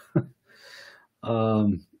same.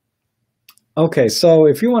 Okay, so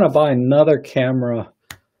if you want to buy another camera,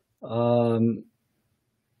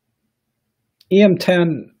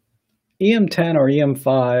 EM10 or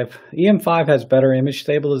EM5. EM5 has better image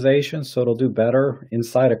stabilization, so it'll do better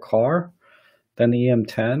inside a car than the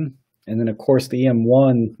EM10. And then, of course, the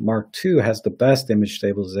EM1 Mark II has the best image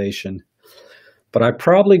stabilization. But I'd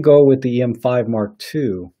probably go with the EM5 Mark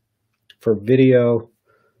II for video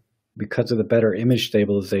because of the better image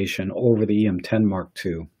stabilization over the EM10 Mark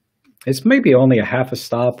II. It's maybe only a half a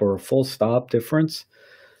stop or a full stop difference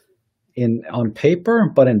on paper,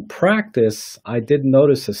 but in practice, I did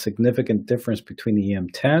notice a significant difference between the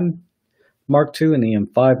EM10 Mark II and the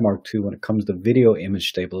EM5 Mark II when it comes to video image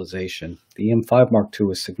stabilization. The EM5 Mark II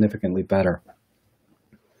is significantly better.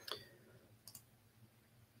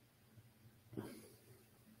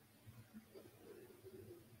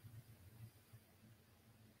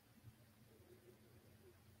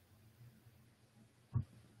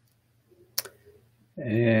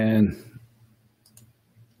 And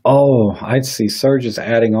oh, I see Serge is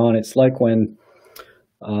adding on. It's like when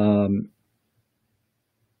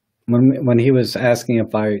he was asking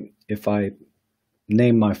if I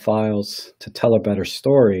name my files to tell a better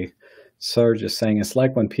story. Serge is saying it's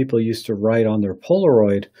like when people used to write on their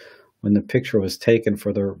Polaroid when the picture was taken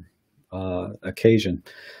for their occasion.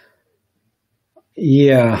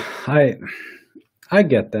 Yeah, I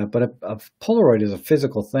get that, but a Polaroid is a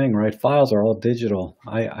physical thing, right? Files are all digital.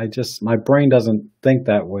 My brain doesn't think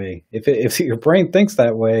that way. If your brain thinks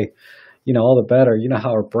that way, all the better. You know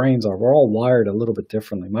how our brains are. We're all wired a little bit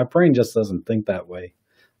differently. My brain just doesn't think that way.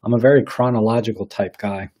 I'm a very chronological type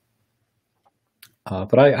guy.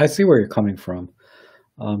 But I see where you're coming from.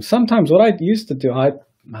 Sometimes what I used to do, I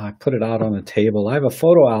put it out on the table. I have a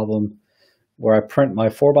photo album where I print my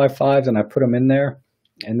 4x5s and I put them in there.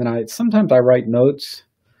 And then sometimes I write notes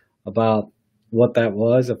about what that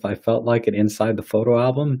was if I felt like it inside the photo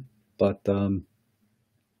album. But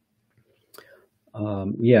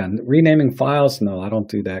yeah, renaming files, no, I don't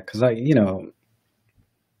do that because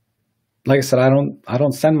like I said, I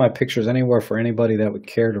don't send my pictures anywhere for anybody that would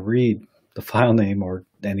care to read the file name or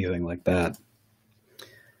anything like that.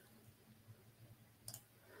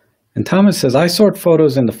 And Thomas says, I sort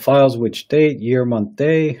photos into files which date, year, month,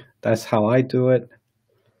 day. That's how I do it.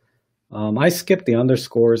 I skip the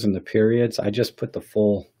underscores and the periods. I just put the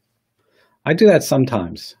full. I do that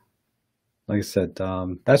sometimes. Like I said,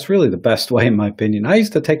 that's really the best way, in my opinion. I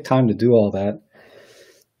used to take time to do all that.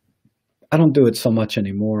 I don't do it so much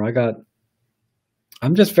anymore.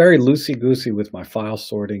 I'm just very loosey-goosey with my file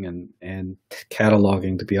sorting and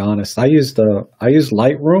cataloging, to be honest. I use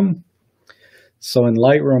Lightroom. So in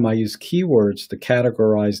Lightroom, I use keywords to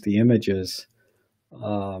categorize the images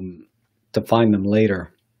to find them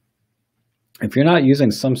later. If you're not using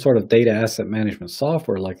some sort of data asset management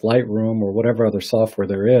software like Lightroom or whatever other software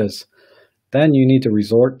there is, then you need to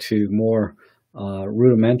resort to more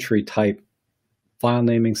rudimentary type file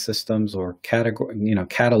naming systems or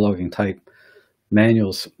cataloging type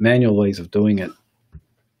manual ways of doing it.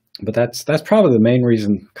 But that's probably the main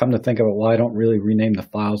reason, come to think of it, why I don't really rename the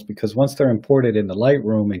files, because once they're imported into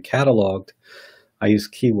Lightroom and cataloged, I use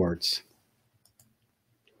keywords.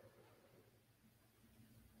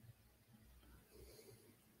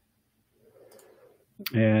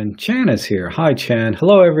 And Chan is here. Hi, Chan.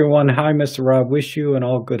 Hello, everyone. Hi, Mr. Rob. Wish you and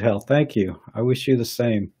all good health. Thank you. I wish you the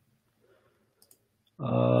same.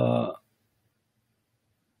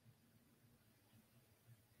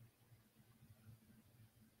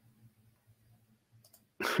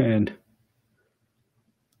 And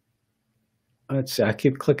let's see. I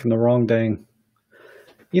keep clicking the wrong dang.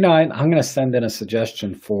 I'm going to send in a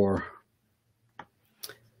suggestion for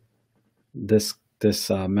this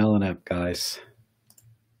Melanet, guys,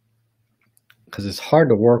 because it's hard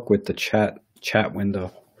to work with the chat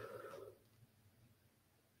window.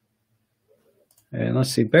 And let's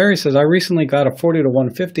see, Barry says, I recently got a 40 to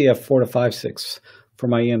 150 f4 to 5.6 for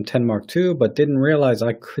my EM10 Mark II, but didn't realize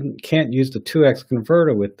I can't use the 2x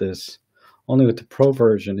converter with this, only with the Pro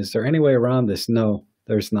version. Is there any way around this? No,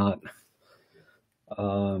 there's not.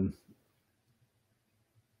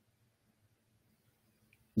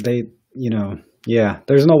 There's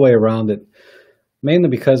no way around it. Mainly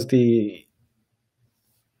because the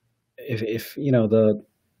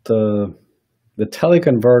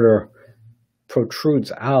teleconverter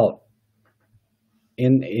protrudes out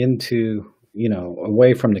into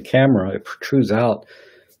away from the camera. It protrudes out,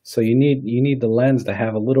 so you need the lens to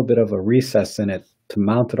have a little bit of a recess in it to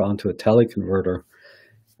mount it onto a teleconverter.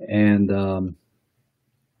 And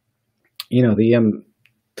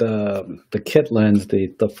the kit lens,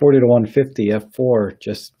 the 40 to 150 f4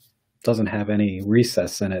 just doesn't have any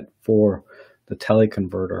recess in it for the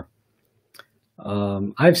teleconverter.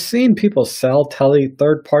 I've seen people sell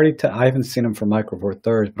third-party. I haven't seen them for Micro Four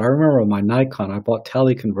Thirds, but I remember with my Nikon, I bought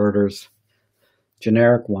teleconverters,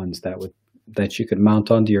 generic ones that you could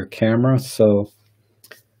mount onto your camera. So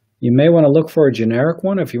you may want to look for a generic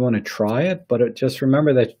one if you want to try it, but just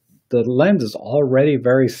remember that the lens is already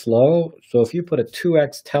very slow. So if you put a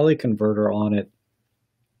 2x teleconverter on it,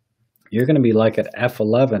 you're going to be like at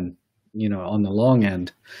f11, on the long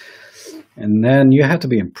end. And then you have to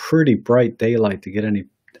be in pretty bright daylight to get any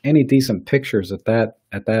decent pictures at that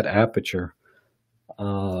aperture.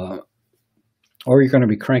 Or you're going to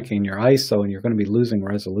be cranking your ISO and you're going to be losing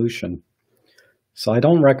resolution. So I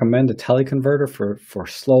don't recommend a teleconverter for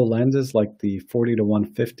slow lenses like the 40 to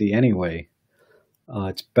 150 anyway.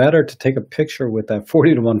 It's better to take a picture with that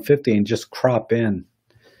 40 to 150 and just crop in,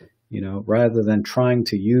 rather than trying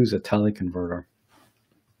to use a teleconverter.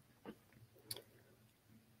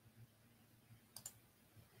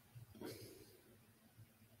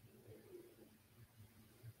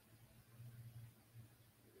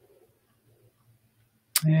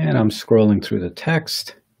 And I'm scrolling through the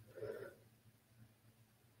text.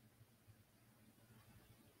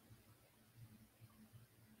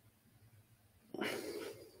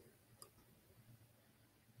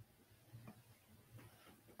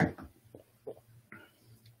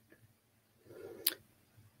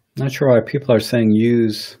 Not sure why people are saying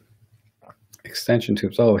use extension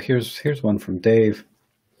tubes. Oh, here's one from Dave.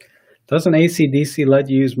 Doesn't AC/DC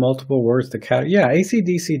let you use multiple words to count? Yeah,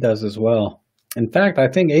 AC/DC does as well. In fact, I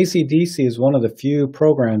think AC/DC is one of the few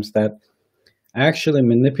programs that actually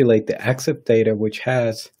manipulate the EXIF data, which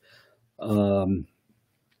has, I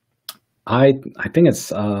think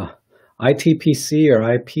it's ITPC or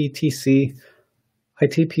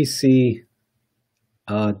ITPC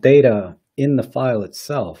data in the file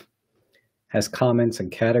itself, has comments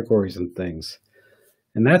and categories and things.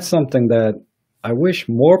 And that's something that I wish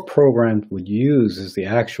more programs would use, is the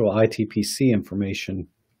actual ITPC information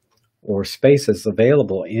or spaces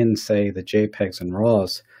available in, say, the JPEGs and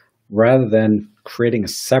RAWs, rather than creating a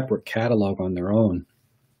separate catalog on their own.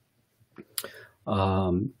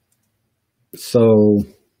 Um, so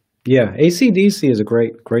yeah, ACDC is a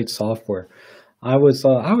great software. I was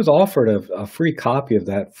offered a free copy of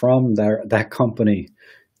that from that company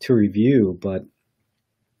to review, but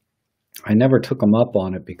I never took them up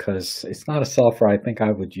on it because it's not a software I think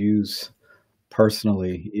I would use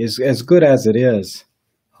personally. Is as good as it is.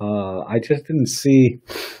 I just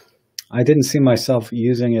I didn't see myself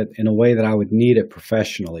using it in a way that I would need it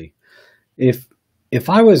professionally. If if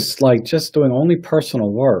I was like just doing only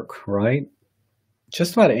personal work, right?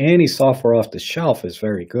 Just about any software off the shelf is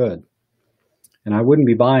very good. And I wouldn't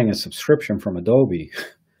be buying a subscription from Adobe.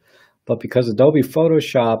 But because Adobe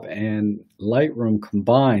Photoshop and Lightroom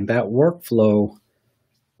combined, that workflow,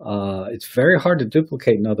 it's very hard to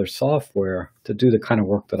duplicate in other software to do the kind of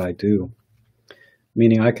work that I do.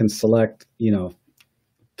 Meaning I can select,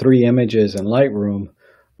 3 images in Lightroom,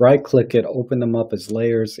 right click it, open them up as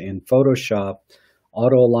layers in Photoshop,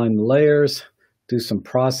 auto align the layers, do some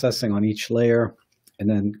processing on each layer, and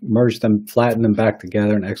then merge them, flatten them back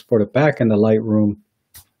together, and export it back into Lightroom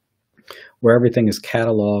where everything is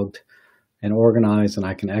cataloged and organized and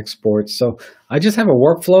I can export. So I just have a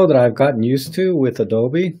workflow that I've gotten used to with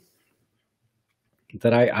Adobe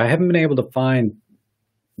that I haven't been able to find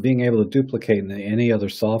being able to duplicate in any other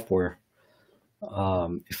software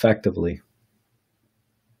effectively.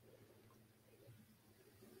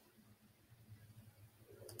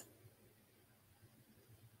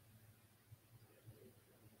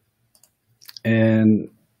 And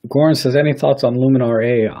Goran says, any thoughts on Luminar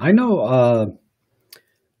A? I know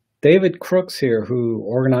David Crooks here, who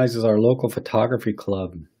organizes our local photography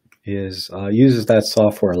club, is uses that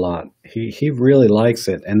software a lot. He really likes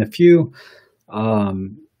it, and the few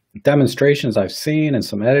demonstrations I've seen and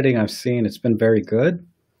some editing I've seen, it's been very good.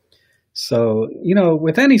 So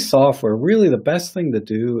with any software, really the best thing to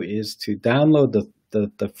do is to download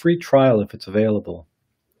the free trial if it's available,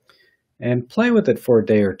 and play with it for a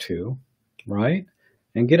day or two, right?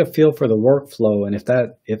 And get a feel for the workflow, and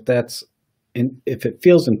if it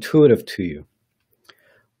feels intuitive to you,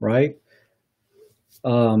 right?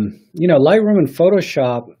 Lightroom and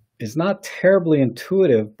Photoshop is not terribly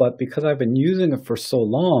intuitive, but because I've been using it for so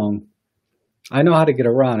long, I know how to get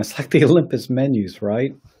around. It's like the Olympus menus,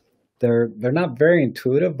 right? They're not very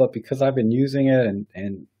intuitive, but because I've been using it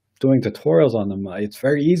and doing tutorials on them, it's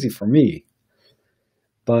very easy for me.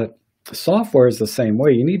 But software is the same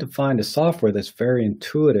way. You need to find a software that's very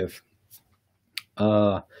intuitive.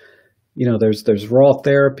 There's Raw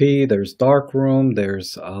Therapy, there's Darkroom,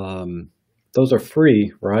 there's those are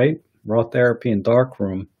free, right? Raw Therapy and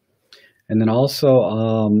Darkroom. And then also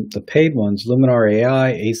the paid ones, Luminar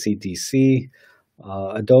AI, ACDC,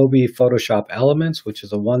 Adobe Photoshop Elements, which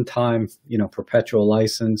is a one-time, perpetual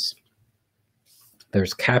license.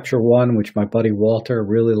 There's Capture One, which my buddy Walter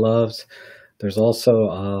really loves. There's also,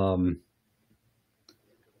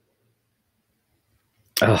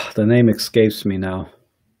 the name escapes me now.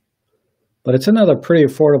 But it's another pretty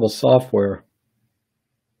affordable software.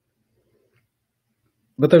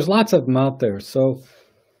 But there's lots of them out there. So,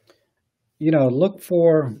 look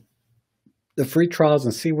for the free trials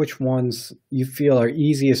and see which ones you feel are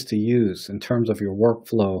easiest to use in terms of your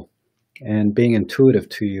workflow and being intuitive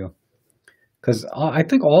to you. Because I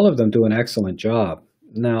think all of them do an excellent job.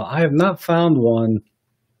 Now, I have not found one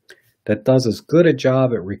that does as good a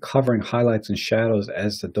job at recovering highlights and shadows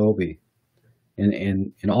as Adobe.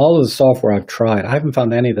 In all of the software I've tried, I haven't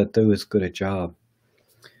found any that do as good a job.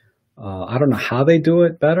 I don't know how they do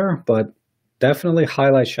it better, but definitely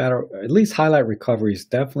highlight shadow, at least highlight recovery is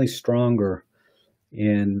definitely stronger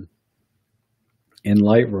in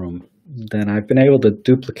Lightroom than I've been able to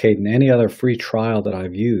duplicate in any other free trial that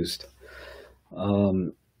I've used.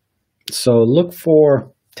 So look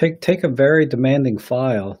for, take a very demanding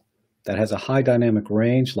file that has a high dynamic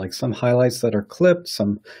range, like some highlights that are clipped,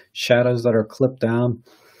 some shadows that are clipped down,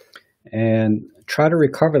 and try to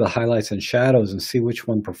recover the highlights and shadows and see which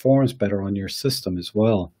one performs better on your system as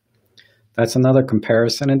well. That's another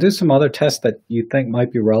comparison, and do some other tests that you think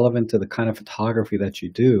might be relevant to the kind of photography that you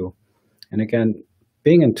do. And again,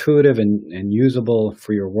 being intuitive and usable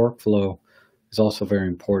for your workflow is also very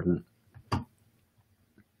important.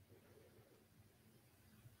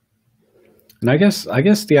 And I guess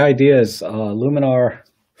the idea is Luminar.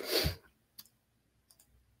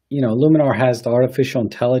 Luminar has the artificial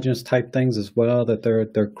intelligence type things as well that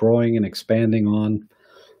they're growing and expanding on.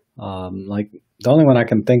 Like the only one I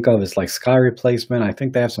can think of is like sky replacement. I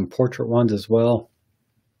think they have some portrait ones as well.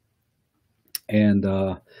 And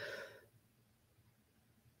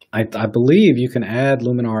I believe you can add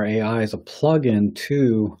Luminar AI as a plugin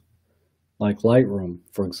to like Lightroom,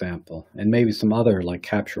 for example, and maybe some other like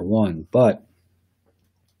Capture One. But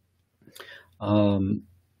um,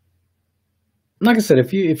 like I said,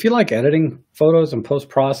 if you like editing photos and post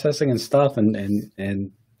processing and stuff,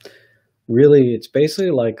 and really, it's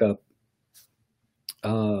basically like a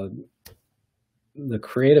uh, the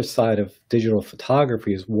creative side of digital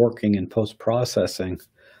photography is working in post processing.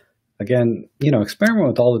 Again, experiment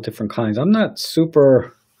with all the different kinds. I'm not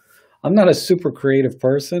a super creative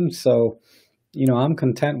person, so I'm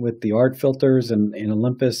content with the art filters and in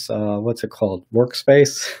Olympus, what's it called,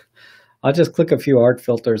 Workspace. I'll just click a few art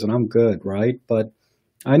filters and I'm good, right? But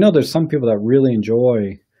I know there's some people that really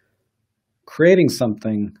enjoy creating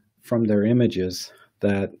something from their images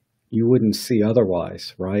that you wouldn't see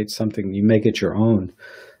otherwise, right? Something you make it your own.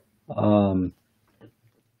 Um,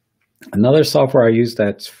 Another software I use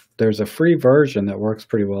there's a free version that works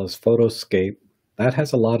pretty well is Photoscape. That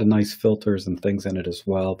has a lot of nice filters and things in it as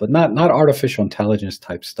well, but not artificial intelligence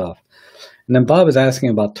type stuff. And then Bob is asking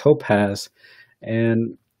about Topaz,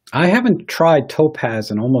 and I haven't tried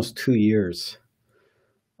Topaz in almost 2 years.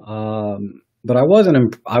 But I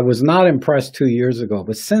was not impressed 2 years ago.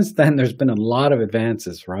 But since then, there's been a lot of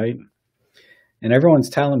advances, right? And everyone's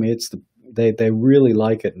telling me they really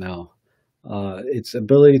like it now. Its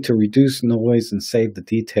ability to reduce noise and save the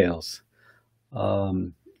details.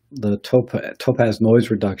 The Topaz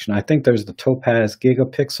noise reduction. I think there's the Topaz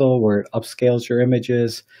gigapixel where it upscales your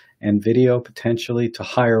images and video potentially to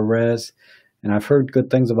higher res. And I've heard good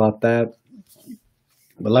things about that.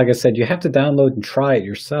 But like I said, you have to download and try it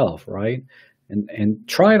yourself, right? And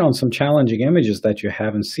try it on some challenging images that you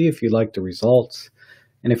have and see if you like the results.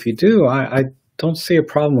 And if you do, I don't see a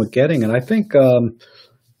problem with getting it. I think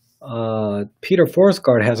Peter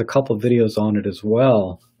Forsgaard has a couple videos on it as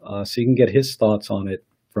well, so you can get his thoughts on it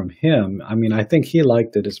from him. I mean, I think he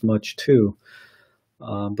liked it as much too.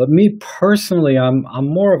 But me personally, I'm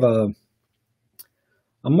more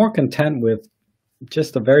content with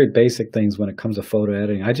just the very basic things when it comes to photo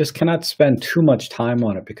editing. I just cannot spend too much time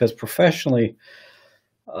on it because professionally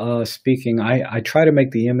speaking, I try to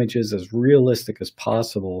make the images as realistic as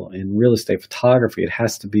possible. In real estate photography, it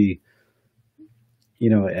has to be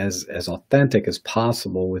as authentic as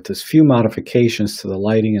possible with as few modifications to the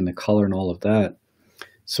lighting and the color and all of that.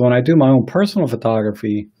 So when I do my own personal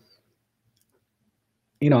photography,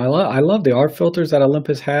 I love the art filters that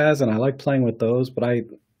Olympus has, and I like playing with those, but I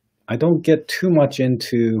don't get too much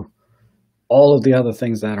into all of the other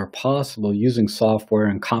things that are possible using software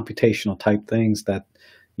and computational type things that,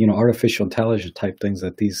 artificial intelligence type things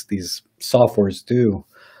that these softwares do.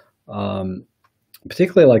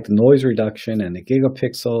 Particularly like the noise reduction and the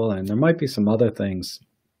gigapixel, and there might be some other things,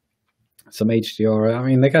 some HDR. I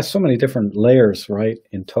mean, they got so many different layers, right,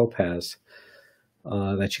 in Topaz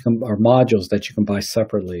that you can, or modules that you can buy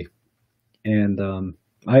separately. And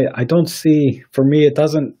I don't see, for me, it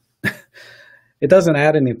doesn't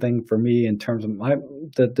add anything for me in terms of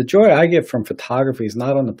the joy I get from photography is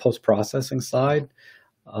not on the post-processing side.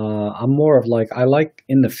 I'm more of like, I like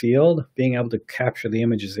in the field being able to capture the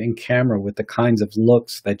images in camera with the kinds of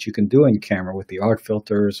looks that you can do in camera with the art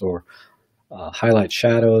filters or highlight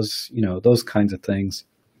shadows, those kinds of things.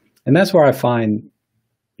 And that's where I find,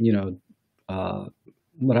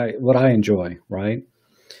 what I enjoy, right?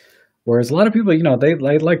 Whereas a lot of people, they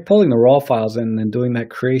like pulling the raw files in and then doing that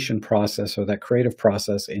creation process or that creative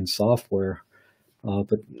process in software.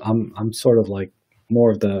 But I'm sort of like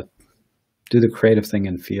more of the do the creative thing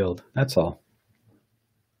in field. That's all.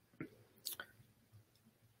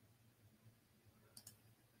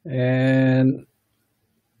 And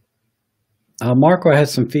Marco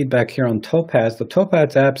has some feedback here on Topaz. The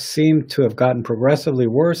Topaz apps seem to have gotten progressively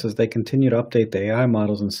worse as they continue to update the AI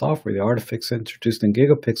models and software. The artifacts introduced in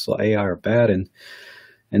Gigapixel AI are bad, and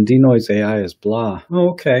denoise AI is blah. Oh,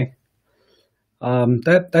 okay.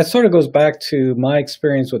 That sort of goes back to my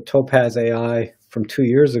experience with Topaz AI from 2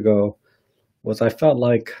 years ago. Was I felt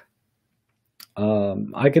like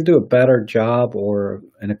I could do a better job or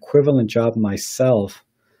an equivalent job myself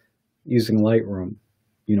using Lightroom.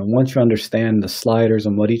 Once you understand the sliders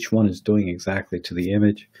and what each one is doing exactly to the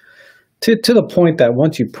image, to the point that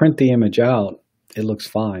once you print the image out, it looks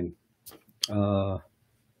fine.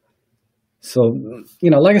 So,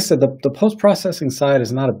 like I said, the post-processing side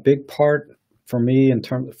is not a big part for me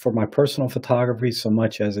for my personal photography so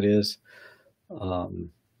much as it is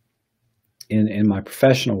in my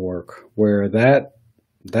professional work, where that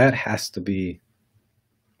has to be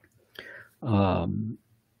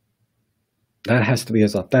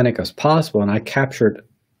as authentic as possible, and I capture it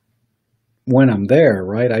when I'm there,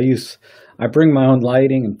 right? I use I bring my own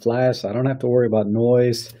lighting and flash. I don't have to worry about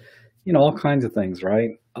noise, all kinds of things, right?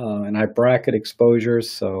 And I bracket exposures,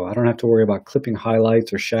 so I don't have to worry about clipping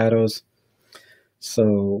highlights or shadows.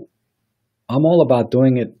 So I'm all about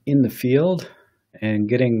doing it in the field and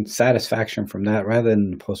getting satisfaction from that rather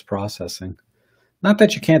than post-processing. Not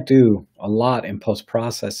that you can't do a lot in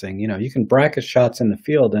post-processing. You can bracket shots in the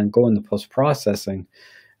field and go into post-processing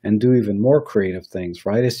and do even more creative things,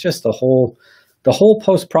 right? It's just the whole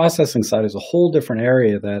post-processing side is a whole different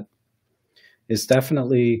area that is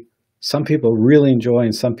definitely some people really enjoy,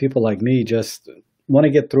 and some people like me just want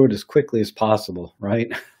to get through it as quickly as possible,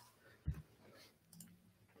 right?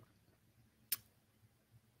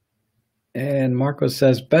 And Marco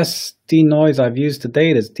says, best denoise I've used to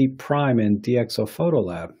date is Deep Prime in DxO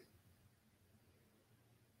Photolab.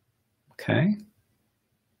 Okay.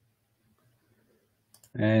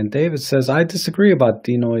 And David says, I disagree about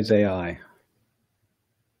denoise AI.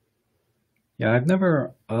 Yeah, I've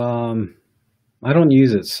never, I don't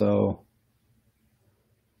use it, so.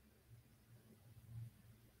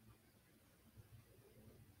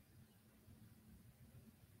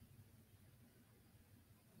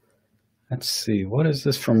 Let's see, what is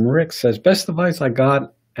this from Rick? Says, best advice I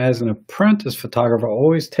got as an apprentice photographer,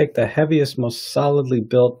 always take the heaviest, most solidly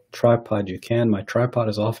built tripod you can. My tripod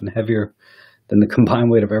is often heavier than the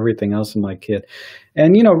combined weight of everything else in my kit.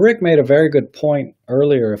 And, Rick made a very good point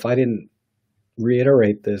earlier, if I didn't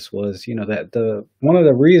reiterate this, was, that one of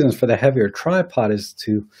the reasons for the heavier tripod is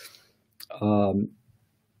to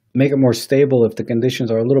make it more stable if the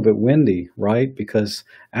conditions are a little bit windy, right? Because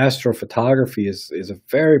astrophotography is a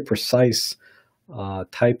very precise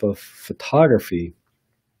type of photography,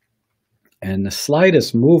 and the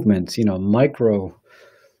slightest movements,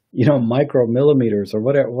 micromillimeters or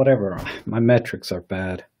whatever. My metrics are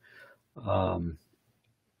bad.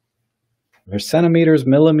 There's centimeters,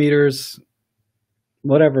 millimeters,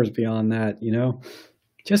 whatever's beyond that,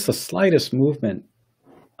 just the slightest movement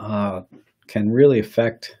can really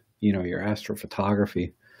affect, your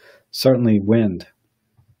astrophotography. Certainly wind.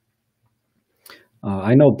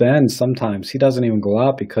 I know Ben, sometimes he doesn't even go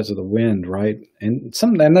out because of the wind, right? And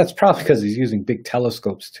that's probably because he's using big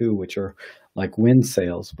telescopes too, which are like wind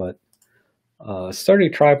sails. But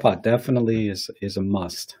sturdy tripod definitely is a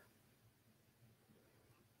must.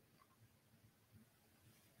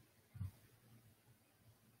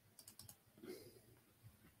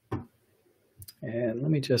 And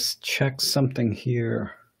let me just check something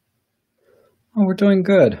here. Oh, we're doing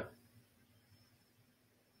good.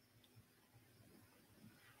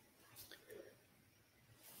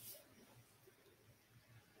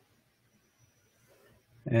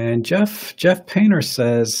 And Jeff Painter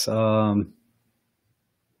says,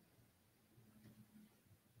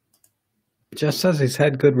 Jeff says he's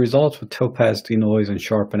had good results with Topaz Denoise and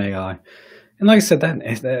Sharpen AI. And like I said, that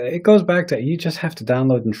it goes back to, you just have to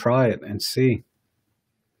download and try it and see.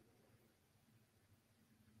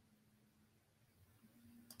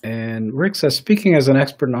 And Rick says, speaking as an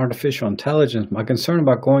expert in artificial intelligence, my concern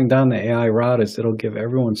about going down the AI route is it'll give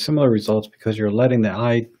everyone similar results because you're letting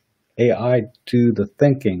the AI do the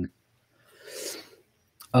thinking.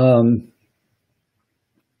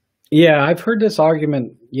 Yeah, I've heard this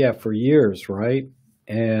argument, for years, right?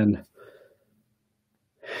 And,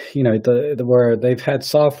 where they've had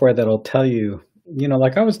software that'll tell you,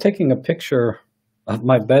 like I was taking a picture of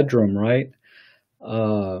my bedroom, right?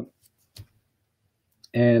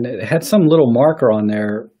 And it had some little marker on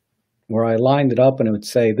there where I lined it up and it would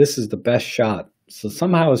say, this is the best shot. So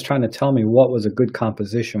somehow it was trying to tell me what was a good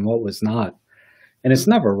composition, what was not. And it's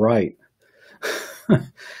never right.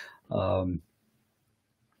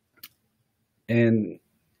 And,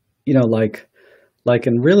 like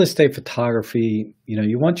in real estate photography,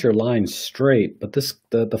 you want your lines straight, but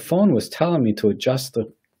the phone was telling me to adjust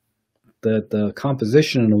the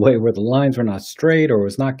composition in a way where the lines were not straight or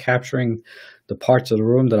was not capturing the parts of the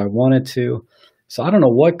room that I wanted to. So I don't know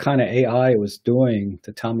what kind of AI it was doing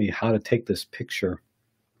to tell me how to take this picture,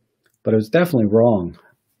 but it was definitely wrong.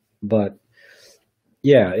 But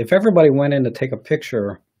yeah, if everybody went in to take a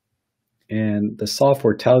picture and the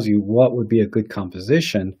software tells you what would be a good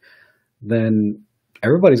composition, then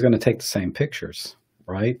everybody's going to take the same pictures,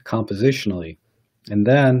 right? Compositionally. And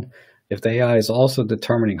then if the AI is also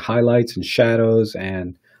determining highlights and shadows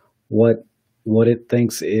and what it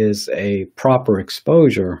thinks is a proper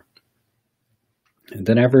exposure,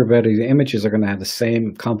 then everybody's images are going to have the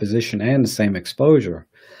same composition and the same exposure.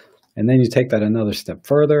 And then you take that another step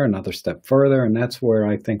further, and that's where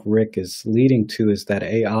I think Rick is leading to, is that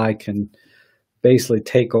AI can basically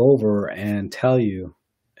take over and tell you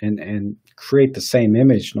and create the same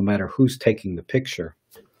image no matter who's taking the picture.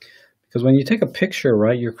 Because when you take a picture,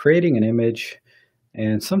 right, you're creating an image,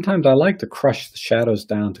 and sometimes I like to crush the shadows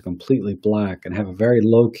down to completely black and have a very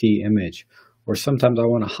low key image, or sometimes I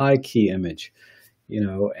want a high key image,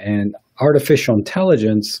 and artificial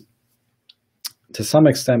intelligence to some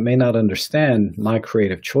extent may not understand my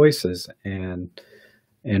creative choices and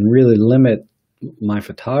really limit my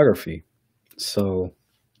photography. So,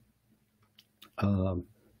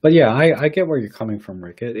 but yeah, I get where you're coming from,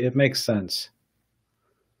 Rick. It makes sense.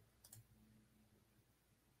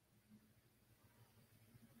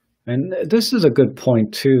 And this is a good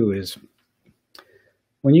point too, is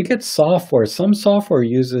when you get software, some software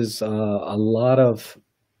uses a lot of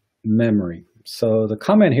memory. So the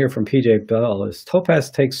comment here from PJ Bell is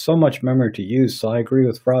Topaz takes so much memory to use. So I agree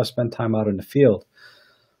with Ross, spend time out in the field.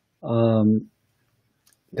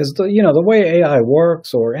 Because the way AI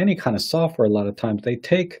works or any kind of software, a lot of times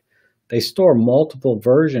they store multiple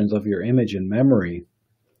versions of your image in memory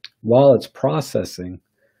while it's processing.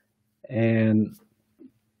 And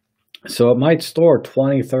so it might store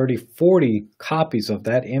 20, 30, 40 copies of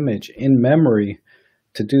that image in memory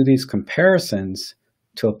to do these comparisons,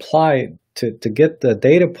 to apply to get the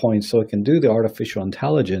data points so it can do the artificial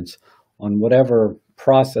intelligence on whatever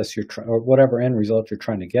process or whatever end result you're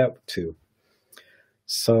trying to get to.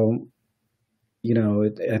 So,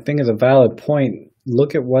 I think is a valid point.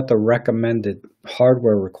 Look at what the recommended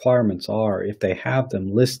hardware requirements are if they have them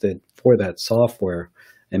listed for that software,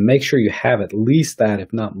 and make sure you have at least that,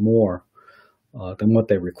 if not more, than what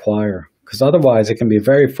they require. Because otherwise, it can be a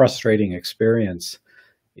very frustrating experience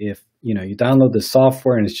if you download the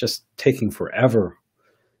software and it's just taking forever,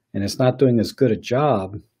 and it's not doing as good a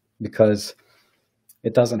job because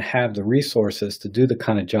it doesn't have the resources to do the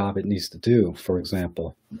kind of job it needs to do, for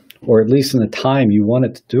example, or at least in the time you want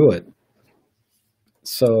it to do it.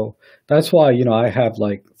 So that's why, I have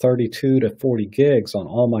like 32 to 40 gigs on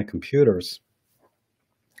all my computers,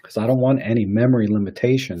 because I don't want any memory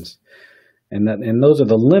limitations. And those are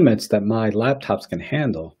the limits that my laptops can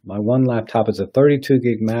handle. My one laptop is a 32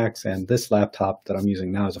 gig max, and this laptop that I'm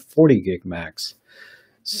using now is a 40 gig max.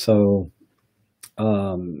 So,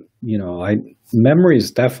 memory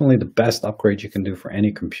is definitely the best upgrade you can do for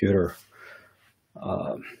any computer.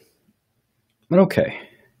 But okay.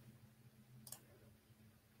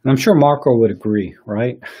 And I'm sure Marco would agree,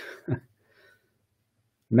 right?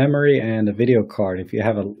 Memory and a video card. If you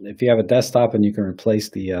have a desktop and you can replace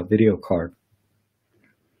the video card.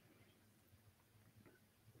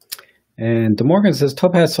 And DeMorgan says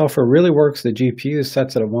Topaz software really works. The GPU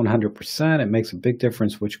sets it at 100%. It makes a big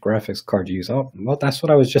difference which graphics card you use. Oh, well, that's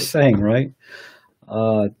what I was just saying, right?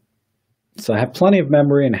 So I have plenty of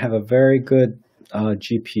memory and have a very good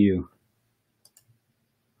GPU.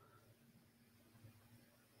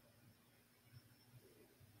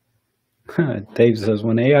 Dave says,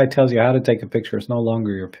 when AI tells you how to take a picture, it's no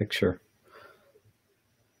longer your picture.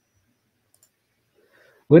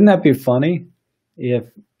 Wouldn't that be funny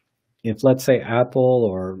if let's say Apple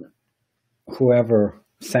or whoever,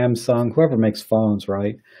 Samsung, whoever makes phones,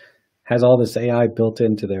 right, has all this AI built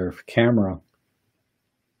into their camera,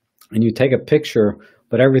 and you take a picture,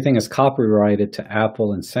 but everything is copyrighted to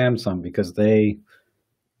Apple and Samsung because they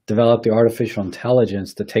developed the artificial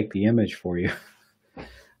intelligence to take the image for you.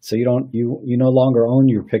 So you no longer own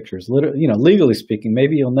your pictures. Literally, legally speaking,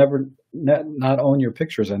 maybe you'll never not own your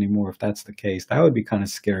pictures anymore if that's the case. That would be kind of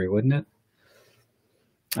scary, wouldn't it?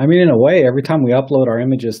 I mean, in a way, every time we upload our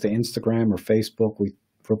images to Instagram or Facebook,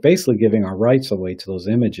 we're basically giving our rights away to those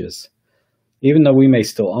images. Even though we may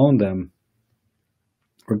still own them,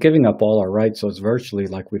 we're giving up all our rights, so it's virtually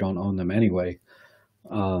like we don't own them anyway.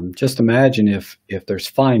 Just imagine if there's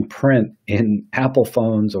fine print in Apple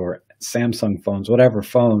phones or Samsung phones, whatever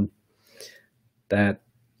phone, that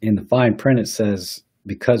in the fine print it says,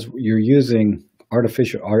 because you're using our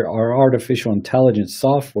artificial intelligence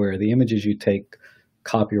software, the images you take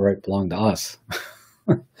copyright belong to us.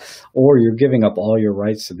 Or you're giving up all your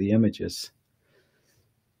rights to the images.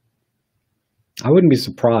 I wouldn't be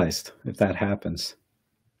surprised if that happens.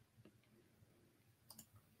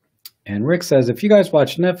 And Rick says, if you guys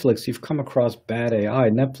watch Netflix, you've come across bad AI.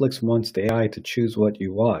 Netflix wants the AI to choose what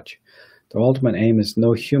you watch. Their ultimate aim is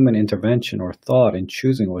no human intervention or thought in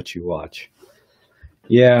choosing what you watch.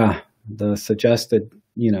 Yeah, the suggested,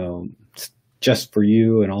 just for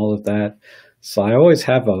you and all of that. So I always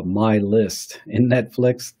have a my list in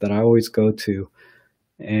Netflix that I always go to.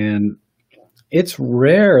 And it's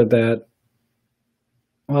rare that,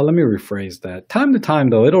 well, let me rephrase that. Time to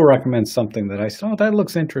time, though, it'll recommend something that I say, oh, that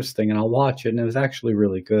looks interesting, and I'll watch it, and it was actually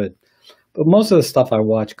really good. But most of the stuff I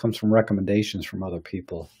watch comes from recommendations from other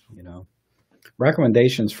people,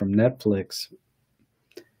 Recommendations from Netflix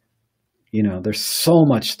You know, there's so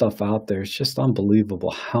much stuff out there. It's just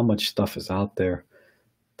unbelievable how much stuff is out there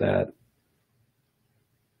that,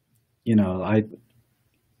 you know,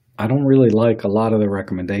 I don't really like a lot of the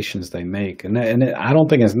recommendations they make. I don't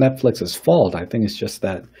think it's Netflix's fault. I think it's just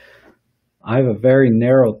that I have a very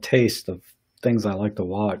narrow taste of things I like to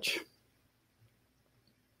watch.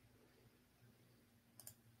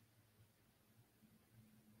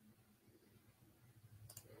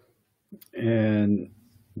 And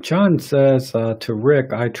John says to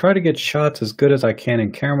Rick, I try to get shots as good as I can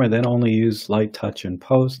in camera, then only use light touch in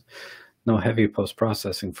post. No heavy post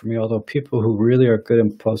processing for me, although people who really are good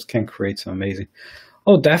in post can create some amazing.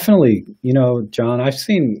 Oh, definitely. You know, John, I've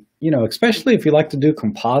seen, you know, especially if you like to do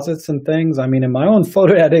composites and things. I mean, in my own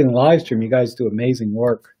photo editing live stream, you guys do amazing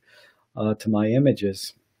work to my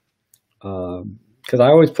images. Because I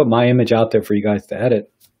always put my image out there for you guys to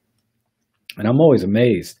edit. And I'm always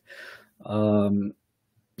amazed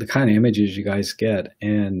the kind of images you guys get.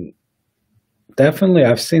 And definitely,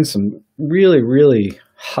 I've seen some really, really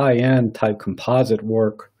high-end type composite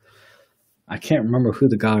work. I can't remember who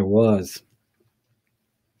the guy was.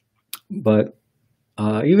 But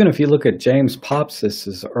even if you look at James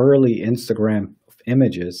Popsis's early Instagram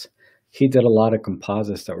images, he did a lot of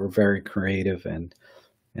composites that were very creative and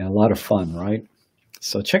a lot of fun, right?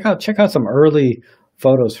 So check out some early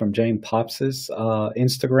photos from James Pops's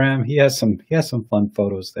Instagram. He has some fun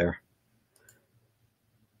photos there.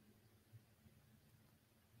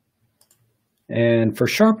 And for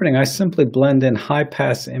sharpening, I simply blend in high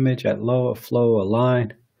pass image at low flow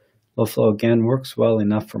align. Low flow again works well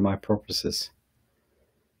enough for my purposes.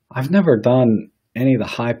 I've never done any of the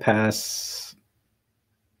high pass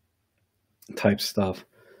type stuff.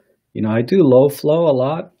 You know, I do low flow a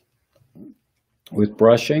lot with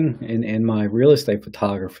brushing in my real estate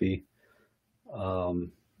photography.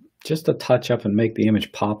 Just to touch up and make the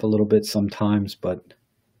image pop a little bit sometimes, but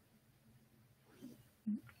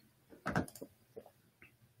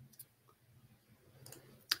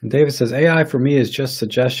David says, AI for me is just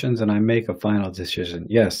suggestions and I make a final decision.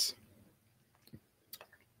 Yes,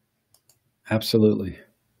 absolutely.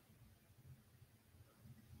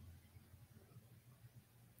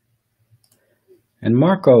 And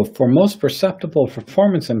Marco, for most perceptible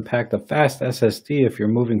performance impact, a fast SSD if you're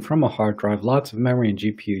moving from a hard drive, lots of memory and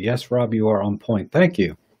GPU. Yes, Rob, you are on point. Thank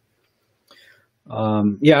you.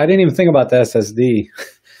 Yeah, I didn't even think about the SSD.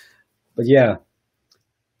 But yeah,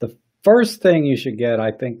 the first thing you should get,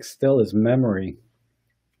 I think, still is memory.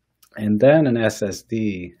 And then an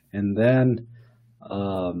SSD. And then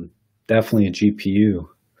definitely a GPU.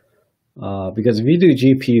 Because if you do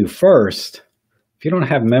GPU first, if you don't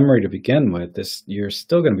have memory to begin with, you're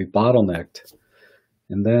still going to be bottlenecked.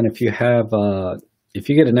 And then if you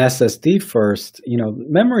get an SSD first, you know,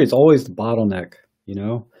 memory is always the bottleneck, you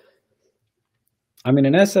know. I mean,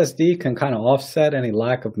 an SSD can kind of offset any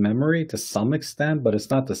lack of memory to some extent, but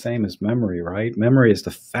it's not the same as memory, right? Memory is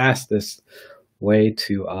the fastest way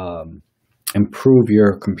to improve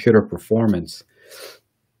your computer performance.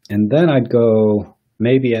 And then I'd go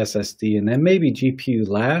maybe SSD and then maybe GPU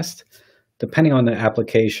last, depending on the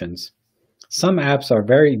applications. Some apps are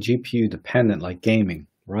very GPU dependent, like gaming,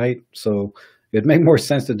 right? So it'd make more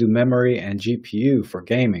sense to do memory and GPU for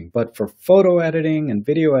gaming. But for photo editing and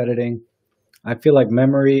video editing, I feel like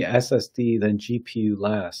memory, SSD, then GPU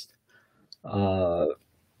last.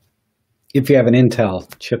 If you have an Intel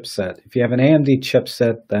chipset. If you have an AMD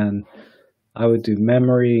chipset, then I would do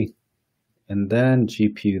memory and then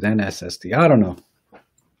GPU, then SSD. I don't know.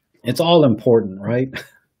 It's all important, right?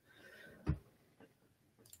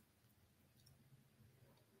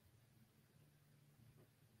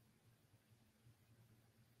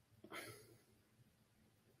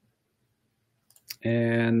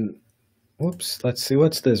 And whoops, let's see,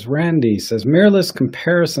 what's this? Randy says, mirrorless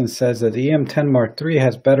comparison says that the EM10 Mark III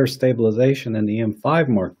has better stabilization than the EM5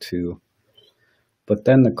 Mark II, but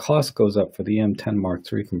then the cost goes up for the EM10 Mark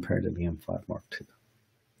III compared to the EM5 Mark II.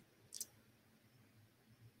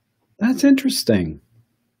 That's interesting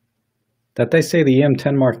that they say the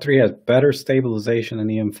EM10 Mark III has better stabilization than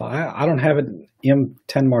the EM5. I don't have an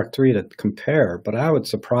EM10 Mark III to compare, but that would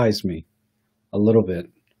surprise me a little bit.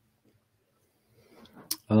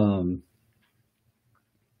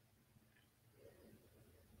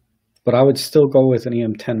 But I would still go with an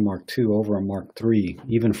EM10 Mark II over a Mark III,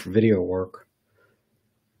 even for video work.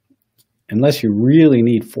 Unless you really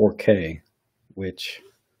need 4K, which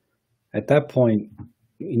at that point,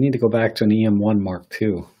 you need to go back to an EM1 Mark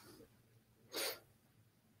II.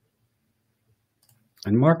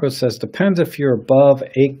 And Marco says, depends if you're above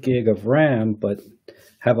 8 gig of RAM, but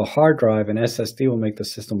have a hard drive, and SSD will make the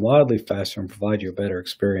system wildly faster and provide you a better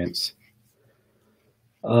experience.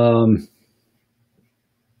 Um,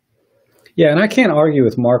 yeah, and I can't argue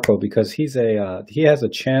with Marco because he has a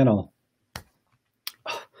channel.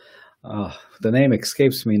 The name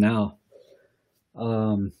escapes me now.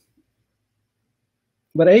 Um,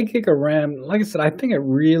 but 8 gig of RAM, like I said, I think it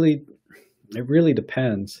really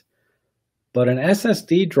depends. But an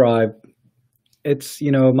SSD drive, it's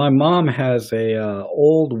my mom has a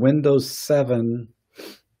old Windows 7.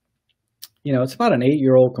 It's about an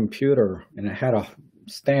 8-year-old computer, and it had a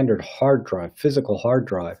standard hard drive, physical hard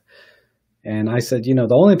drive. And I said,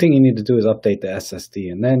 the only thing you need to do is update the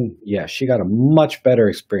SSD. And then, yeah, she got a much better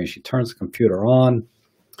experience. She turns the computer on.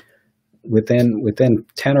 Within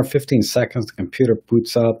 10 or 15 seconds, the computer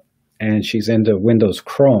boots up, and she's into Windows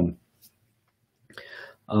Chrome.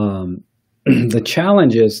 The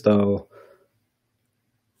challenge is, though,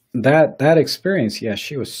 that experience, yeah,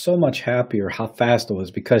 she was so much happier how fast it was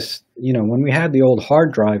because, when we had the old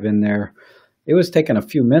hard drive in there, it was taking a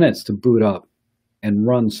few minutes to boot up and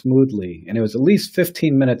run smoothly. And it was at least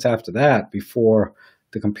 15 minutes after that before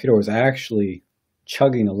the computer was actually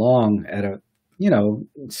chugging along at a,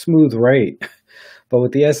 smooth rate. But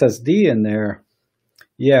with the SSD in there,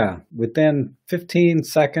 yeah, within 15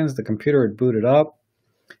 seconds, the computer had booted up.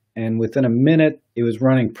 And within a minute, it was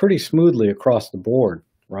running pretty smoothly across the board,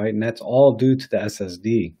 right? And that's all due to the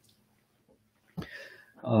SSD.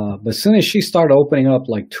 But as soon as she started opening up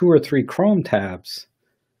like 2 or 3 Chrome tabs,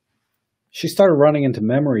 she started running into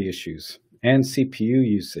memory issues and CPU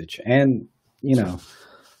usage, and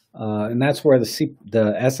and that's where the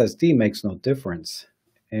SSD makes no difference.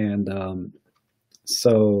 And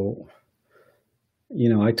so,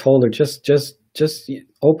 I told her just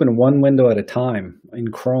open one window at a time in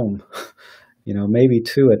Chrome, maybe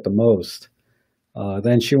 2 at the most.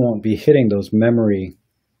 Then she won't be hitting those memory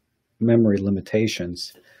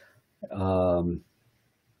limitations. And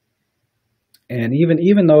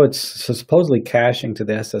even though it's supposedly caching to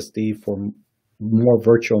the SSD for more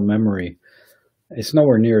virtual memory, it's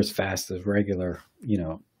nowhere near as fast as regular,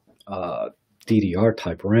 DDR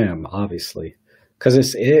type RAM, obviously, because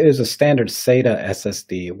it is a standard SATA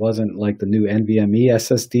SSD. It wasn't like the new NVMe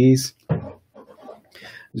SSDs.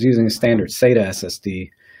 It was using a standard SATA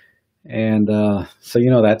SSD, and so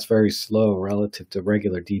that's very slow relative to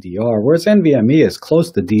regular DDR. Whereas NVMe is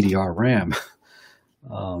close to DDR RAM.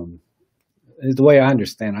 The way I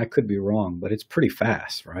understand, I could be wrong, but it's pretty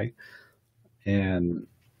fast, right?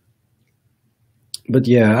 But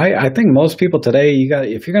yeah, I think most people today,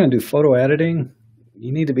 if you're going to do photo editing,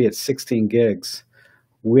 you need to be at 16 gigs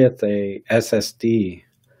with a SSD.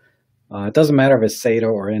 It doesn't matter if it's SATA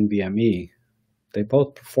or NVMe. They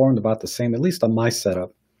both performed about the same, at least on my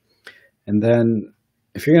setup. And then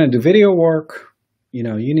if you're going to do video work, you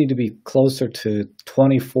need to be closer to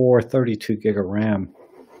 24, 32 gig of RAM.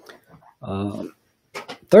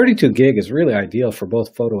 32 gig is really ideal for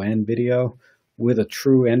both photo and video with a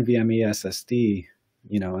true NVMe SSD,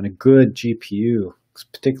 and a good GPU,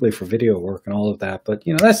 particularly for video work and all of that. But,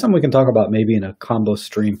 that's something we can talk about maybe in a combo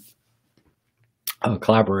stream,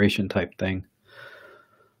 collaboration type thing.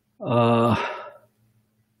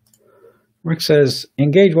 Rick says,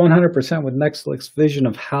 engage 100% with Netflix's vision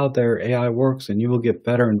of how their AI works, and you will get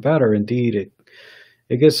better and better. Indeed,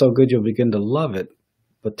 it gets so good you'll begin to love it.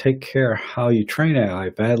 But take care how you train AI.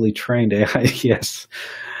 Badly trained AI, yes,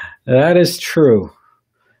 that is true.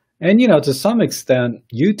 And, to some extent,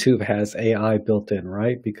 YouTube has AI built in,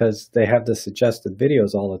 right? Because they have the suggested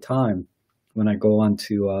videos all the time. When I go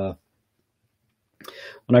onto the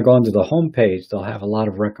homepage, they'll have a lot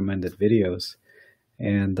of recommended videos.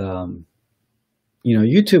 And,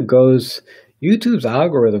 YouTube's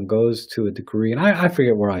algorithm goes to a degree, and I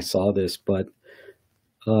forget where I saw this, but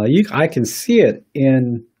I can see it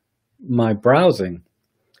in my browsing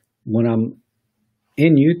when I'm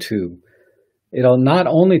in YouTube. It'll not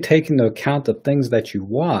only take into account the things that you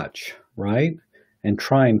watch, right, and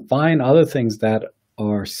try and find other things that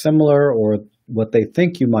are similar or what they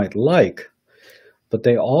think you might like, but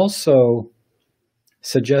they also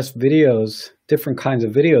suggest videos, different kinds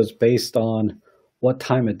of videos based on what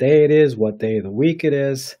time of day it is, what day of the week it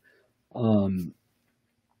is, and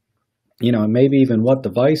maybe even what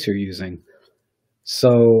device you're using.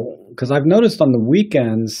 So, because I've noticed on the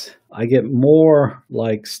weekends, I get more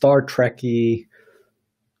like Star Trek-y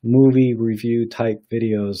movie review type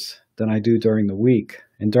videos than I do during the week.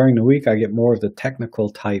 And during the week, I get more of the technical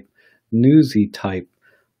type, newsy type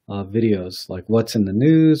videos, like what's in the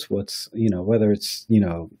news, what's, whether it's,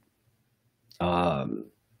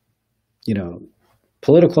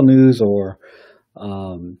 political news or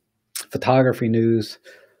photography news.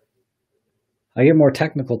 I get more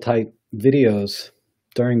technical type videos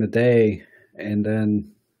during the day, and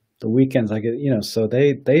then the weekends I get, so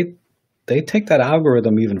they take that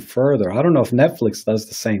algorithm even further. I don't know if Netflix does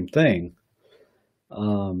the same thing,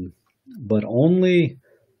 um, but only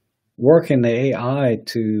working the AI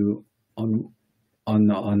to on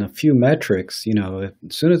on a few metrics.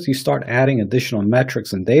 As soon as you start adding additional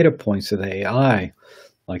metrics and data points to the AI,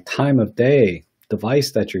 like time of day,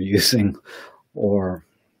 device that you're using, or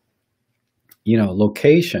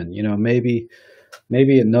location.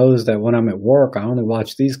 Maybe it knows that when I'm at work, I only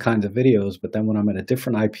watch these kinds of videos, but then when I'm at a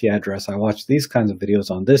different IP address, I watch these kinds of videos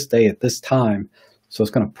on this day at this time. So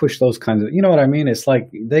it's going to push those kinds of, you know what I mean? It's like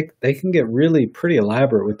they can get really pretty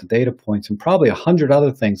elaborate with the data points and probably 100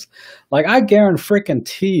 other things. Like I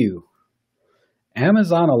guarantee you,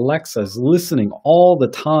 Amazon Alexa is listening all the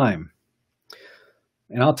time.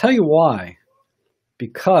 And I'll tell you why.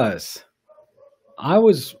 Because I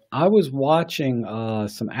was watching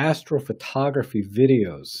some astrophotography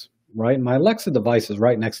videos, right? My Alexa device is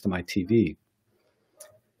right next to my TV.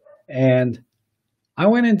 And I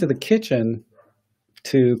went into the kitchen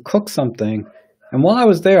to cook something. And while I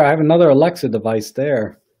was there, I have another Alexa device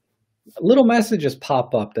there. Little messages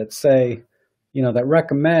pop up that say, that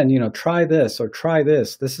recommend, try this or try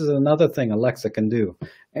this. This is another thing Alexa can do.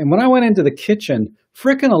 And when I went into the kitchen,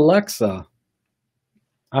 frickin' Alexa,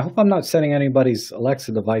 I hope I'm not setting anybody's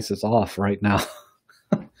Alexa devices off right now.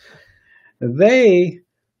 They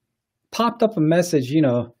popped up a message,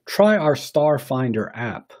 try our Star Finder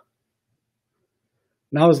app.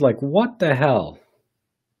 And I was like, what the hell?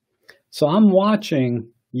 So I'm watching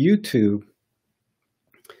YouTube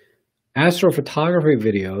astrophotography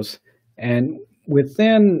videos, and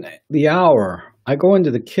within the hour, I go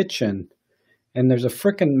into the kitchen and there's a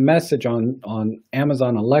freaking message on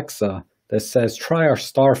Amazon Alexa that says, try our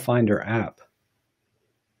Star Finder app.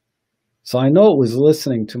 So I know it was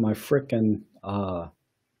listening to my freaking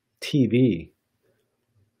TV.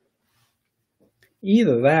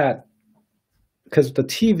 Either that, because the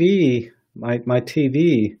TV, my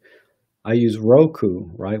TV, I use Roku,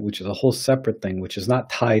 right, which is a whole separate thing, which is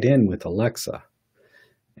not tied in with Alexa.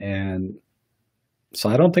 And so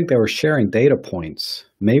I don't think they were sharing data points.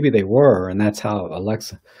 Maybe they were, and that's how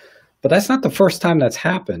Alexa. But that's not the first time that's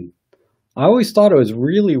happened. I always thought it was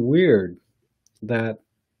really weird that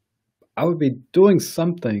I would be doing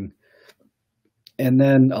something and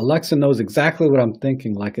then Alexa knows exactly what I'm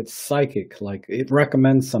thinking, like it's psychic, like it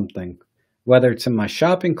recommends something, whether it's in my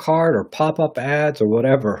shopping cart or pop-up ads or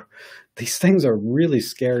whatever. These things are really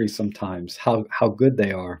scary sometimes, how good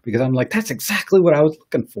they are, because I'm like, that's exactly what I was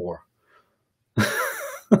looking for.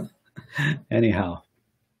 Anyhow.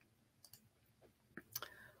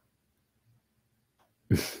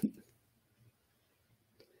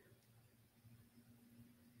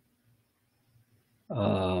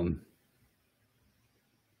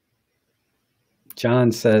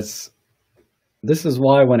 John says, this is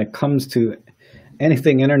why when it comes to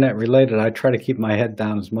anything internet related, I try to keep my head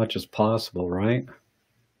down as much as possible, right?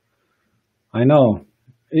 I know.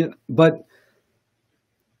 But,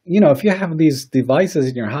 if you have these devices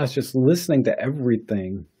in your house just listening to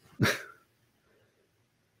everything,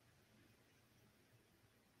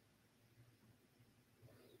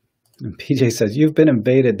 and PJ says, you've been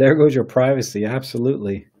invaded. There goes your privacy.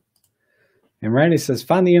 Absolutely. And Randy says,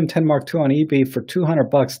 find the M10 Mark II on eBay for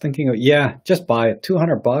 $200. Thinking of, yeah, just buy it.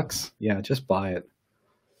 $200. Yeah, just buy it.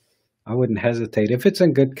 I wouldn't hesitate. If it's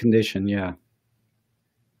in good condition, yeah.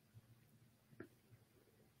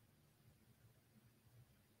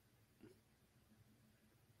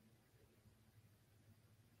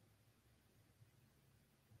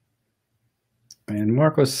 And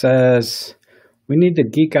Marco says, we need to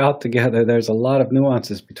geek out together. There's a lot of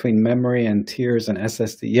nuances between memory and tiers and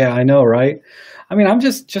SSD. Yeah, I know, right? I mean, I'm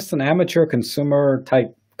just an amateur consumer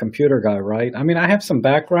type computer guy, right? I mean, I have some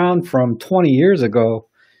background from 20 years ago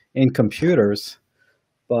in computers,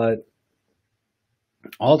 but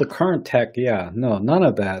all the current tech, yeah, no, none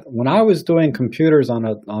of that. When I was doing computers on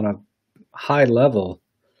a high level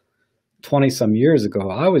 20 some years ago,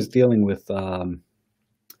 I was dealing with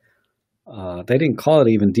they didn't call it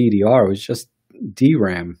even DDR, it was just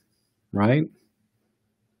DRAM, right?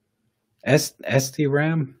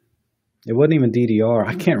 SDRAM? It wasn't even DDR.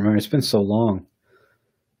 I can't remember. It's been so long.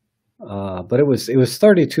 But it was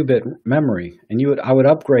 32-bit memory, and I would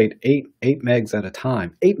upgrade 8 megs at a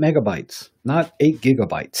time, 8 megabytes, not 8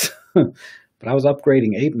 gigabytes. But I was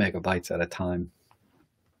upgrading 8 megabytes at a time.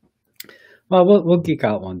 Well, we'll geek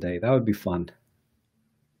out one day. That would be fun.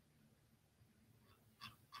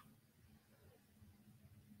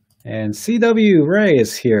 And CW Ray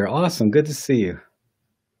is here. Awesome. Good to see you.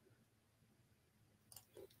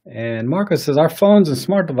 And Marcus says, our phones and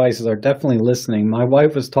smart devices are definitely listening. My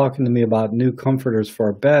wife was talking to me about new comforters for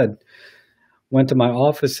our bed. Went to my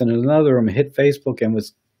office in another room, hit Facebook, and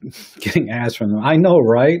was getting ads from them. I know,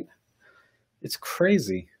 right? It's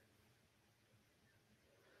crazy.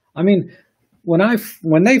 I mean,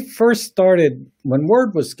 when they first started, when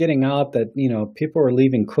word was getting out that people were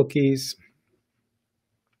leaving cookies,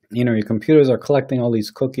 your computers are collecting all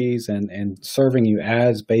these cookies and serving you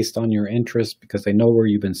ads based on your interest because they know where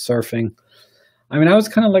you've been surfing. I mean, I was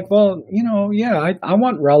kind of like, well, yeah, I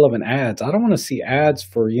want relevant ads. I don't want to see ads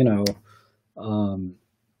for um,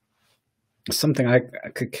 something I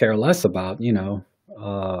could care less about.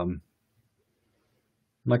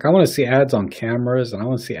 Like I want to see ads on cameras, and I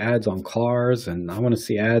want to see ads on cars, and I want to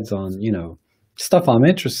see ads on stuff I'm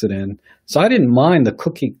interested in. So I didn't mind the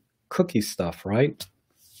cookie stuff, right?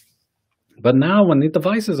 But now when the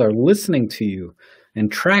devices are listening to you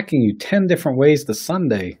and tracking you 10 different ways to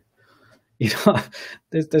Sunday, you know,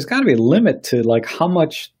 there's got to be a limit to like how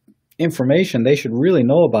much information they should really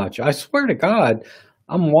know about you. I swear to God,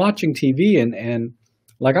 I'm watching TV and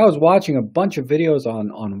like I was watching a bunch of videos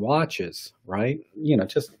on watches, right?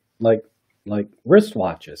 Just like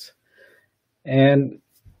wristwatches. And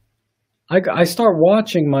I start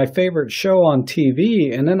watching my favorite show on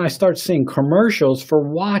TV, and then I start seeing commercials for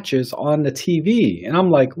watches on the TV. And I'm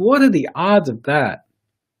like, what are the odds of that?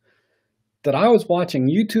 That I was watching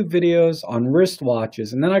YouTube videos on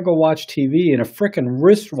wristwatches, and then I go watch TV, and a frickin'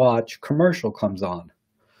 wristwatch commercial comes on.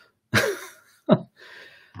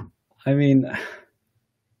 I mean,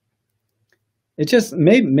 it just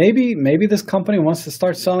maybe this company wants to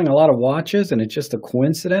start selling a lot of watches, and it's just a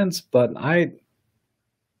coincidence. But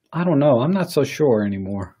I don't know. I'm not so sure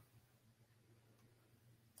anymore.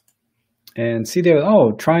 And see,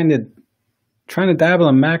 trying to dabble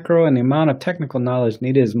in macro, and the amount of technical knowledge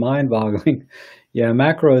needed is mind-boggling. Yeah,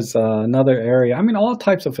 macro is another area. I mean, all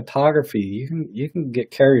types of photography, you can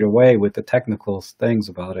get carried away with the technical things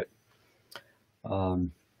about it. But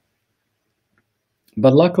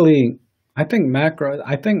luckily, I think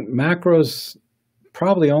macros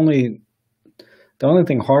probably the only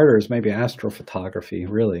thing harder is maybe astrophotography,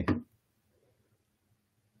 really.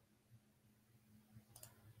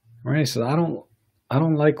 Right? So I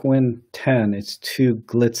don't like Win 10. It's too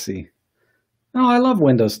glitzy. No, I love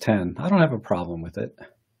Windows 10. I don't have a problem with it.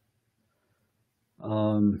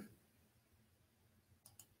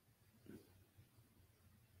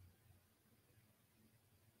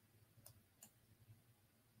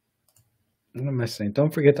 What am I saying?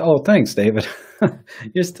 Don't forget to, oh, thanks, David.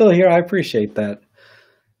 You're still here. I appreciate that.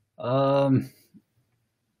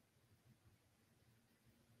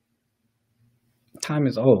 Time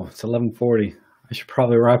is, it's 11:40. I should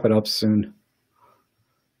probably wrap it up soon.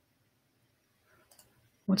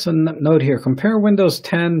 What's a note here? Compare Windows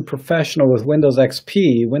 10 Professional with Windows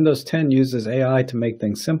XP. Windows 10 uses AI to make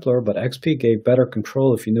things simpler, but XP gave better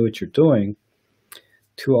control if you knew what you're doing.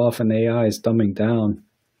 Too often AI is dumbing down.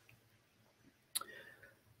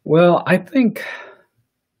 Well, I think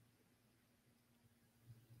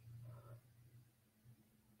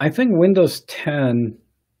Windows 10,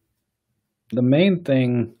 the main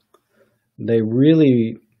thing they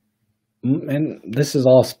really, and this is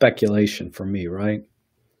all speculation for me, right?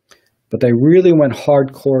 But they really went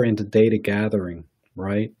hardcore into data gathering,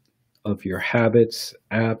 right? Of your habits,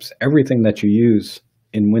 apps, everything that you use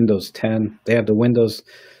in Windows 10. They have the Windows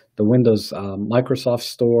Microsoft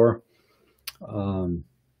Store,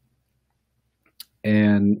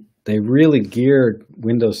 and they really geared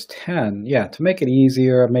Windows 10, to make it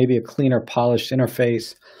easier, maybe a cleaner, polished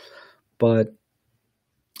interface. But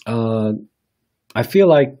I feel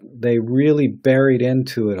like they really buried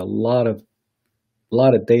into it a lot of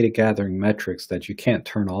data gathering metrics that you can't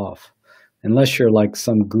turn off unless you're like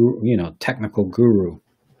some guru, technical guru.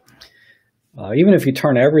 Even if you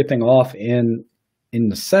turn everything off in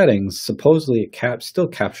the settings, supposedly it still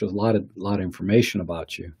captures a lot of information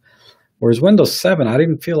about you. Whereas Windows 7, I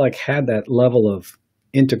didn't feel like had that level of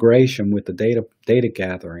integration with the data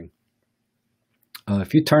gathering.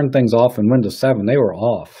 If you turn things off in Windows 7, they were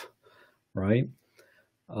off, right?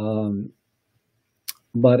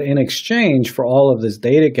 But in exchange for all of this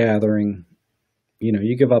data gathering,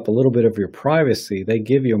 you give up a little bit of your privacy. They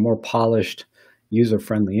give you a more polished,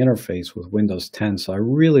 user-friendly interface with Windows 10. So I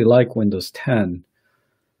really like Windows 10,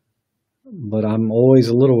 but I'm always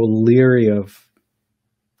a little leery of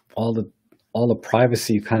all the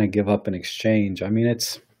privacy you kind of give up in exchange. I mean,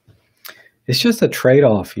 it's just a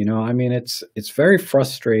trade-off, I mean, it's very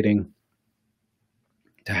frustrating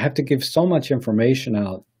to have to give so much information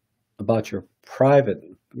out about your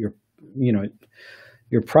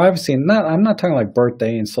your privacy. And I'm not talking like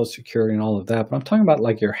birthday and social security and all of that, but I'm talking about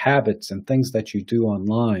like your habits and things that you do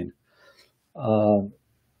online. Uh,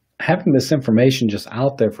 Having this information just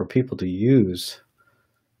out there for people to use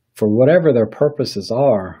for whatever their purposes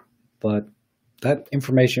are, but that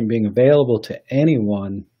information being available to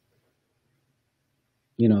anyone,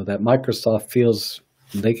 that Microsoft feels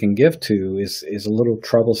they can give to is a little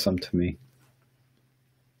troublesome to me.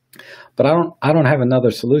 But I don't have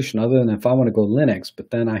another solution other than if I want to go Linux,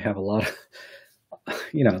 but then I have a lot of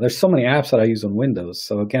there's so many apps that I use on Windows.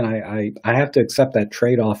 So again, I have to accept that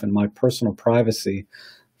trade-off in my personal privacy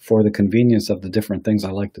for the convenience of the different things I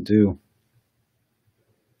like to do.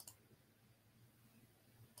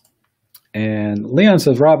 And Leon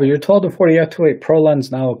says, Robert, your 12 to 40 f2.8 Pro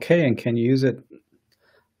lens now okay, and can you use it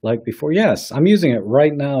like before? Yes, I'm using it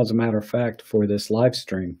right now, as a matter of fact, for this live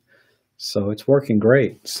stream. So it's working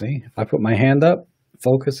great. See, if I put my hand up,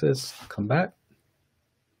 focuses, come back.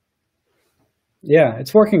 Yeah,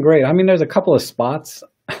 it's working great. I mean, there's a couple of spots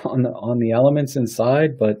on the elements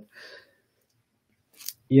inside, but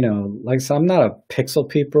like so I'm not a pixel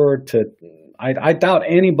peeper. I doubt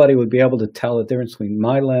anybody would be able to tell the difference between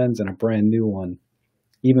my lens and a brand new one,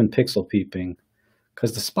 even pixel peeping,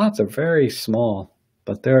 because the spots are very small,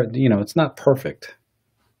 but they're, it's not perfect,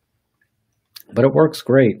 but it works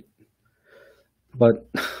great. But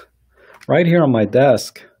right here on my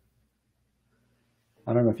desk,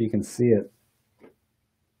 I don't know if you can see it.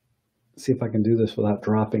 See if I can do this without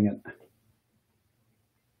dropping it.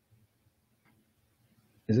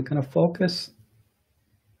 Is it going to focus?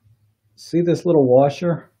 See this little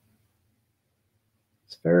washer?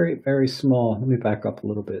 It's very, very small. Let me back up a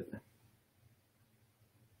little bit.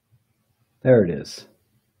 There it is.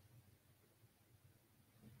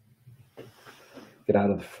 Get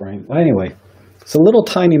out of the frame. Well, anyway, it's a little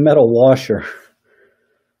tiny metal washer.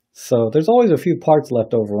 So there's always a few parts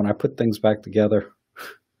left over when I put things back together.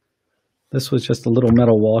 This was just a little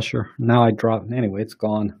metal washer. Now I dropped. Anyway, it's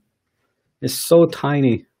gone. It's so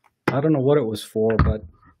tiny. I don't know what it was for, but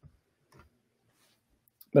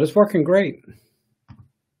it's working great.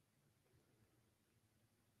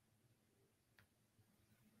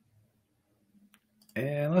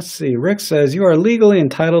 And let's see. Rick says, you are legally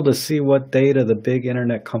entitled to see what data the big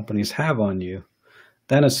internet companies have on you.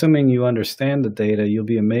 Then, assuming you understand the data, you'll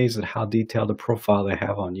be amazed at how detailed a profile they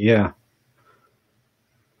have on you. Yeah.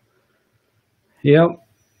 Yep.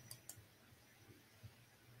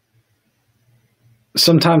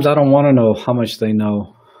 Sometimes I don't want to know how much they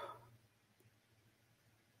know.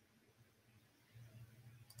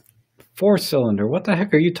 4-cylinder. What the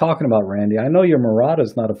heck are you talking about, Randy? I know your Murata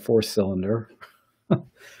is not a 4-cylinder.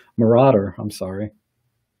 Marauder, I'm sorry.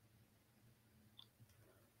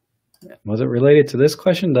 Was it related to this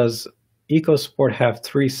question? Does EcoSport have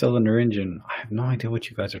 3-cylinder engine? I have no idea what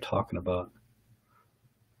you guys are talking about.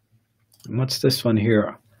 And what's this one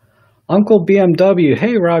here? Uncle BMW.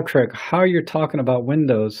 Hey, Rob Trek. How are you talking about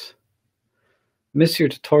Windows? Miss your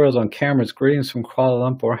tutorials on cameras. Greetings from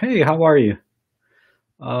Kuala Lumpur. Hey, how are you?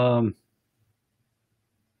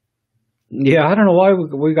 Yeah, I don't know why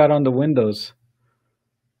we got onto Windows.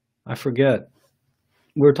 I forget.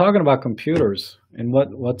 We were talking about computers and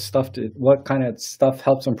what kind of stuff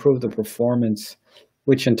helps improve the performance,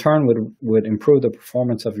 which in turn would improve the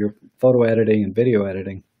performance of your photo editing and video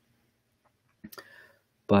editing.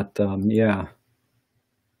 But yeah,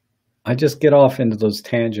 I just get off into those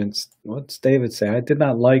tangents. What's David say? I did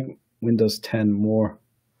not like Windows 10 more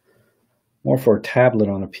for a tablet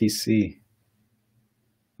on a PC.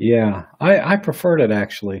 Yeah, I preferred it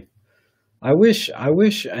actually. I wish,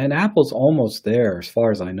 and Apple's almost there as far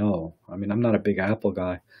as I know. I mean, I'm not a big Apple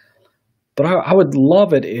guy, but I would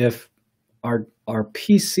love it if our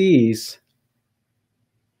PCs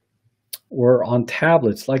were on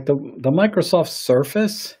tablets, like the Microsoft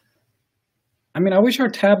Surface. I mean, I wish our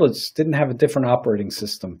tablets didn't have a different operating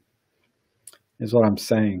system, is what I'm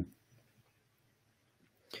saying.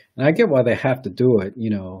 And I get why they have to do it,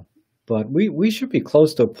 but we should be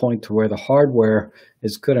close to a point to where the hardware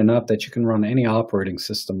is good enough that you can run any operating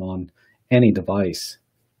system on any device,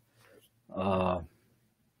 and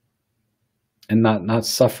not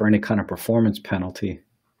suffer any kind of performance penalty.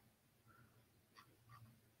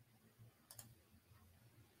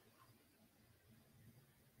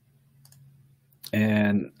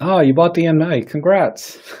 And you bought the M9.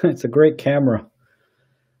 Congrats. It's a great camera.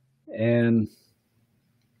 And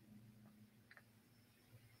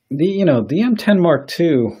the M10 Mark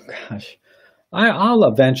II, gosh, I'll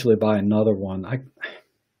eventually buy another one.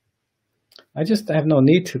 I just have no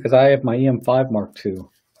need to, because I have my EM5 Mark II,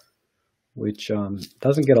 which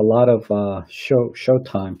doesn't get a lot of show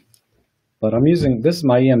time. But I'm using, this is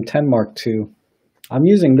my EM10 Mark II. I'm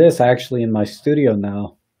using this actually in my studio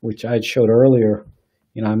now, which I had showed earlier.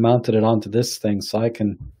 You know, I mounted it onto this thing so I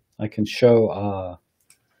can show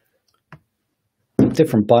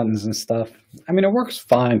different buttons and stuff. I mean, it works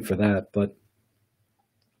fine for that, but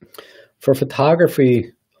for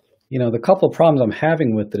photography, you know, the couple of problems I'm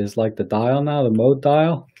having with it is like the dial now, the mode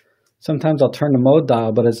dial. Sometimes I'll turn the mode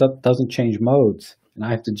dial, but it doesn't change modes, and I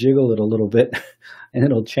have to jiggle it a little bit, and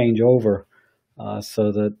it'll change over.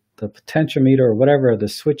 So that the potentiometer or whatever the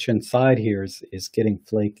switch inside here is getting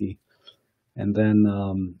flaky, and then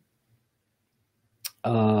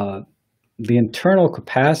the internal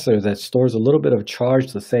capacitor that stores a little bit of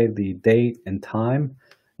charge to save the date and time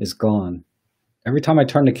is gone. Every time I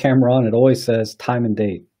turn the camera on, it always says time and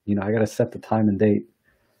date. You know, I got to set the time and date.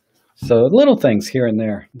 So little things here and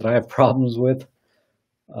there that I have problems with.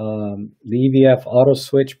 The EVF auto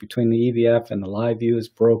switch between the EVF and the live view is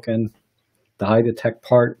broken. The high detect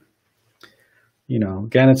part, you know,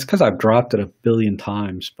 again, it's because I've dropped it a billion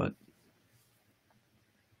times, but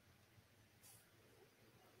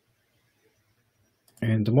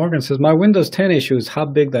and DeMorgan says, my Windows 10 issue is how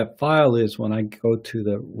big that file is when I go to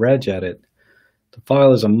the regedit. The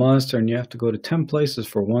file is a monster and you have to go to 10 places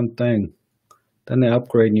for one thing. Then they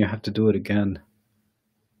upgrade and you have to do it again.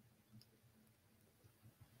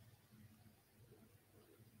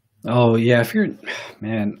 Oh yeah, if you're,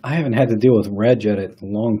 man, I haven't had to deal with regedit in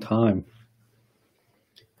a long time.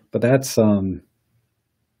 But that's, I'm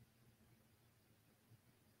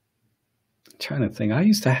trying to think. I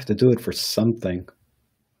used to have to do it for something.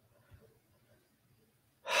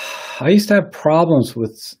 I used to have problems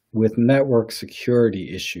with network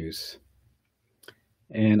security issues.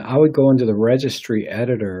 And I would go into the registry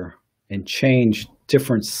editor and change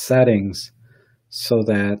different settings so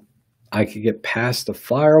that I could get past the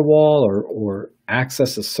firewall or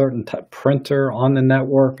access a certain type printer on the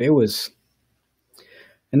network. It was,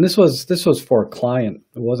 and this was for a client.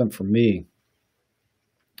 It wasn't for me.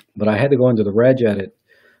 But I had to go into the regedit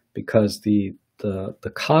because the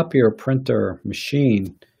copier printer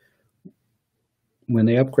machine, when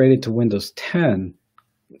they upgraded to Windows 10,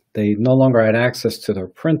 they no longer had access to their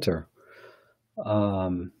printer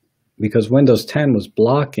because Windows 10 was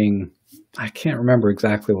blocking, I can't remember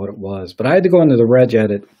exactly what it was, but I had to go into the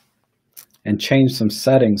regedit and change some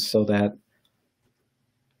settings so that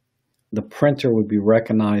the printer would be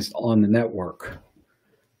recognized on the network.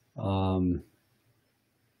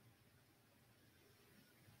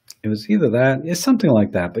 It was either that, it's something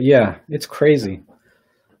like that, but yeah, it's crazy.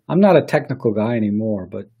 I'm not a technical guy anymore,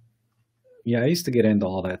 but yeah, I used to get into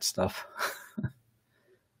all that stuff.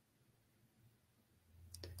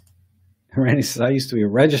 Randy says, I used to be a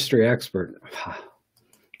registry expert.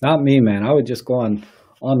 Not me, man. I would just go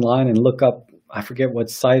online and look up, I forget what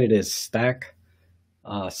site it is, StackFlow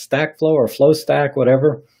or FlowStack,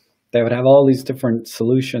 whatever. They would have all these different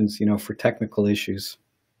solutions, you know, for technical issues.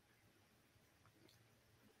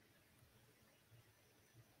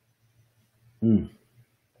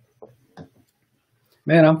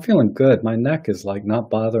 Man, I'm feeling good. My neck is like not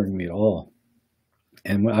bothering me at all.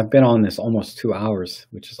 And I've been on this almost 2 hours,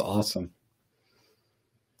 which is awesome.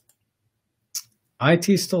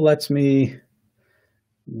 IT still lets me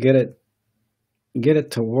get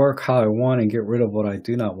it to work how I want and get rid of what I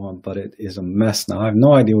do not want, but it is a mess now. I have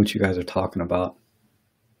no idea what you guys are talking about.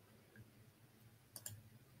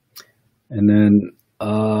 And then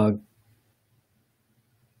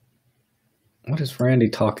what is Randy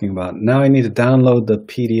talking about? Now I need to download the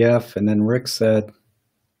PDF. And then Rick said,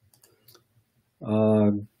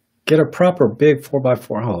 get a proper big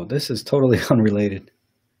 4x4. Oh, this is totally unrelated.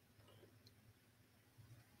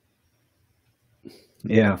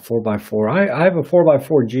 Yeah, 4x4. I have a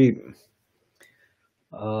 4x4 Jeep.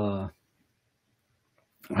 I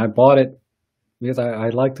bought it because I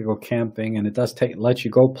like to go camping, and it does let you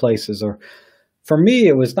go places. Or for me,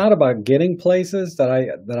 it was not about getting places that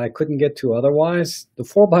I couldn't get to otherwise. The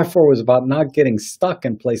 4x4 was about not getting stuck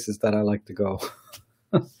in places that I like to go.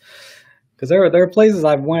 Because there are places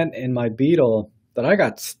I've went in my Beetle that I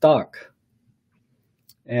got stuck.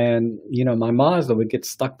 And, you know, my Mazda would get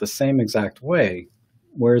stuck the same exact way.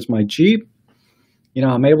 Whereas my Jeep, you know,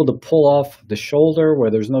 I'm able to pull off the shoulder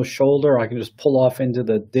where there's no shoulder. I can just pull off into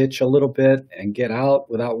the ditch a little bit and get out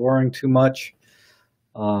without worrying too much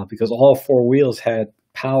because all four wheels had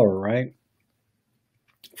power, right?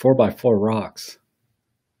 4x4 rocks.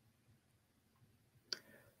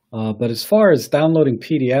 But as far as downloading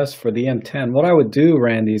PDFs for the M10, what I would do,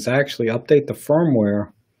 Randy, is actually update the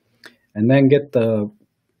firmware and then get the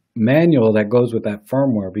manual that goes with that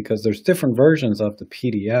firmware, because there's different versions of the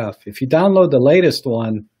PDF. If you download the latest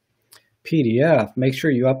one, PDF, make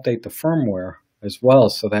sure you update the firmware as well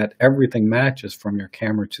so that everything matches from your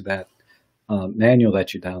camera to that manual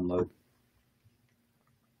that you download.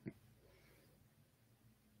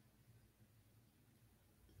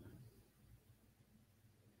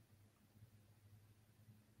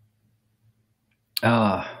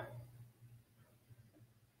 Ah,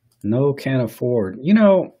 no, can't afford. You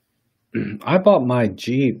know, I bought my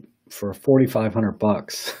Jeep for 4,500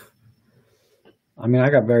 bucks. I mean,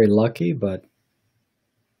 I got very lucky, but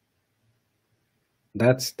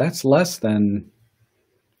that's less than,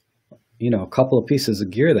 a couple of pieces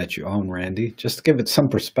of gear that you own, Randy. Just to give it some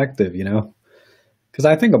perspective, because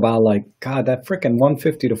I think about like, God, that freaking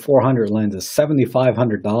 150 to 400 lens is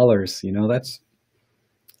 $7,500. That's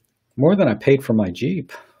more than I paid for my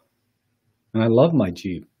Jeep, and I love my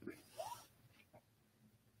Jeep.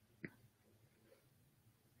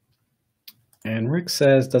 And Rick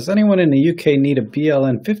says, does anyone in the UK need a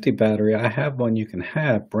BLN50 battery? I have one you can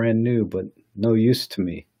have, brand new, but no use to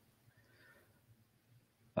me.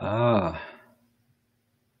 Ah,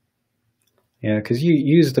 yeah, because you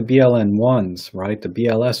use the BLN ones, right? The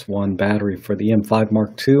BLS one battery for the M5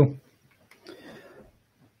 Mark II.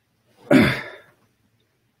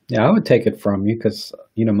 Yeah, I would take it from you because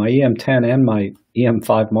my EM10 and my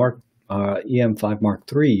EM5 Mark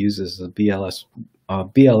III uses the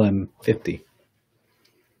BLM50.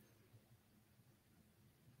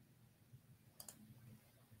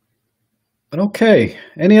 But okay,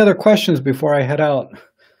 any other questions before I head out?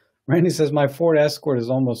 Randy says my Ford Escort is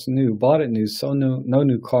almost new. Bought it new, so new, no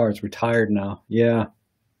new cars. Retired now. Yeah.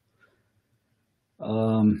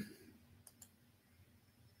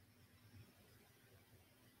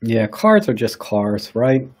 Yeah, cars are just cars,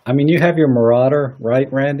 right? I mean, you have your Marauder,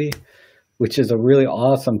 right, Randy? Which is a really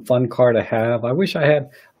awesome, fun car to have. I wish I had.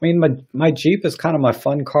 I mean, my Jeep is kind of my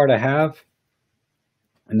fun car to have,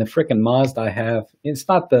 and the freaking Mazda I have. It's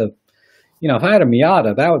not the. If I had a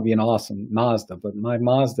Miata, that would be an awesome Mazda, but my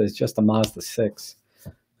Mazda is just a Mazda 6.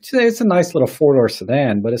 It's a nice little four-door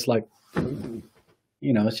sedan, but it's like,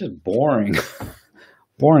 it's just boring.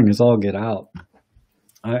 Boring as all get out.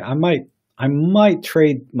 I might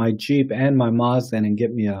trade my Jeep and my Mazda in and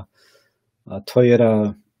get me a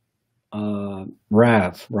Toyota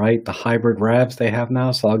RAV, right? The hybrid RAVs they have now.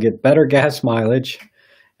 So I'll get better gas mileage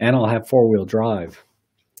and I'll have four-wheel drive.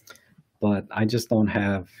 But I just don't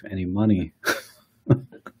have any money. I'm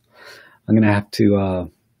gonna have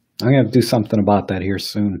to do something about that here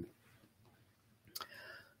soon.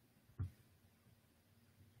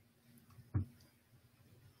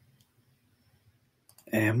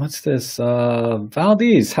 And what's this?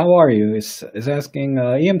 Valdez, how are you? Is asking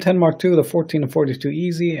EM10 Mark II, the 14 to 42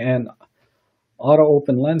 easy, and auto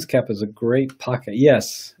open lens cap is a great pocket.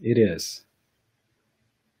 Yes, it is.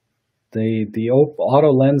 The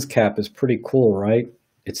auto lens cap is pretty cool, right?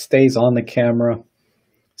 It stays on the camera.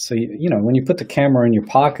 So, when you put the camera in your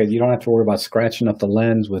pocket, you don't have to worry about scratching up the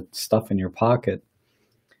lens with stuff in your pocket.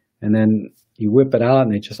 And then you whip it out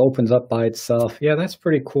and it just opens up by itself. Yeah, that's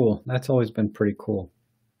pretty cool. That's always been pretty cool.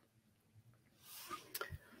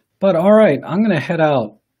 But all right, I'm going to head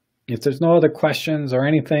out. If there's no other questions or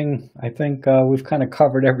anything, I think we've kind of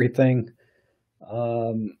covered everything.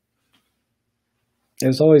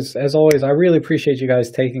 As always, I really appreciate you guys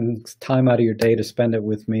taking time out of your day to spend it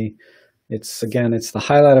with me. It's the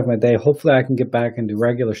highlight of my day. Hopefully I can get back into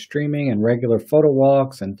regular streaming and regular photo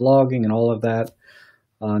walks and vlogging and all of that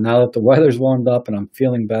now that the weather's warmed up and I'm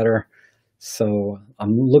feeling better. So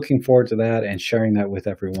I'm looking forward to that and sharing that with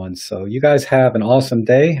everyone. So you guys have an awesome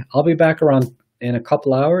day. I'll be back around in a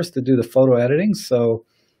couple hours to do the photo editing. So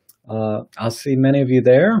I'll see many of you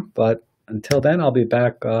there. But until then, I'll be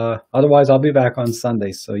back. Otherwise, I'll be back on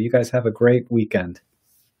Sunday. So you guys have a great weekend.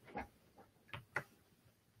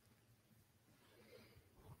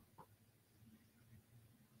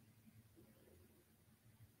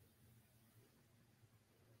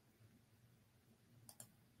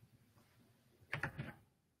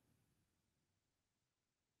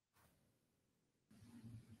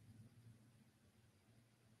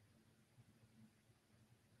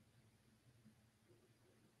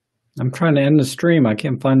 I'm trying to end the stream. I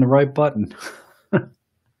can't find the right button.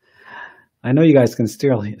 I know you guys can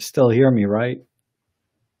still hear me, right?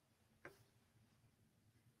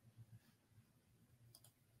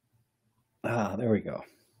 Ah, there we go.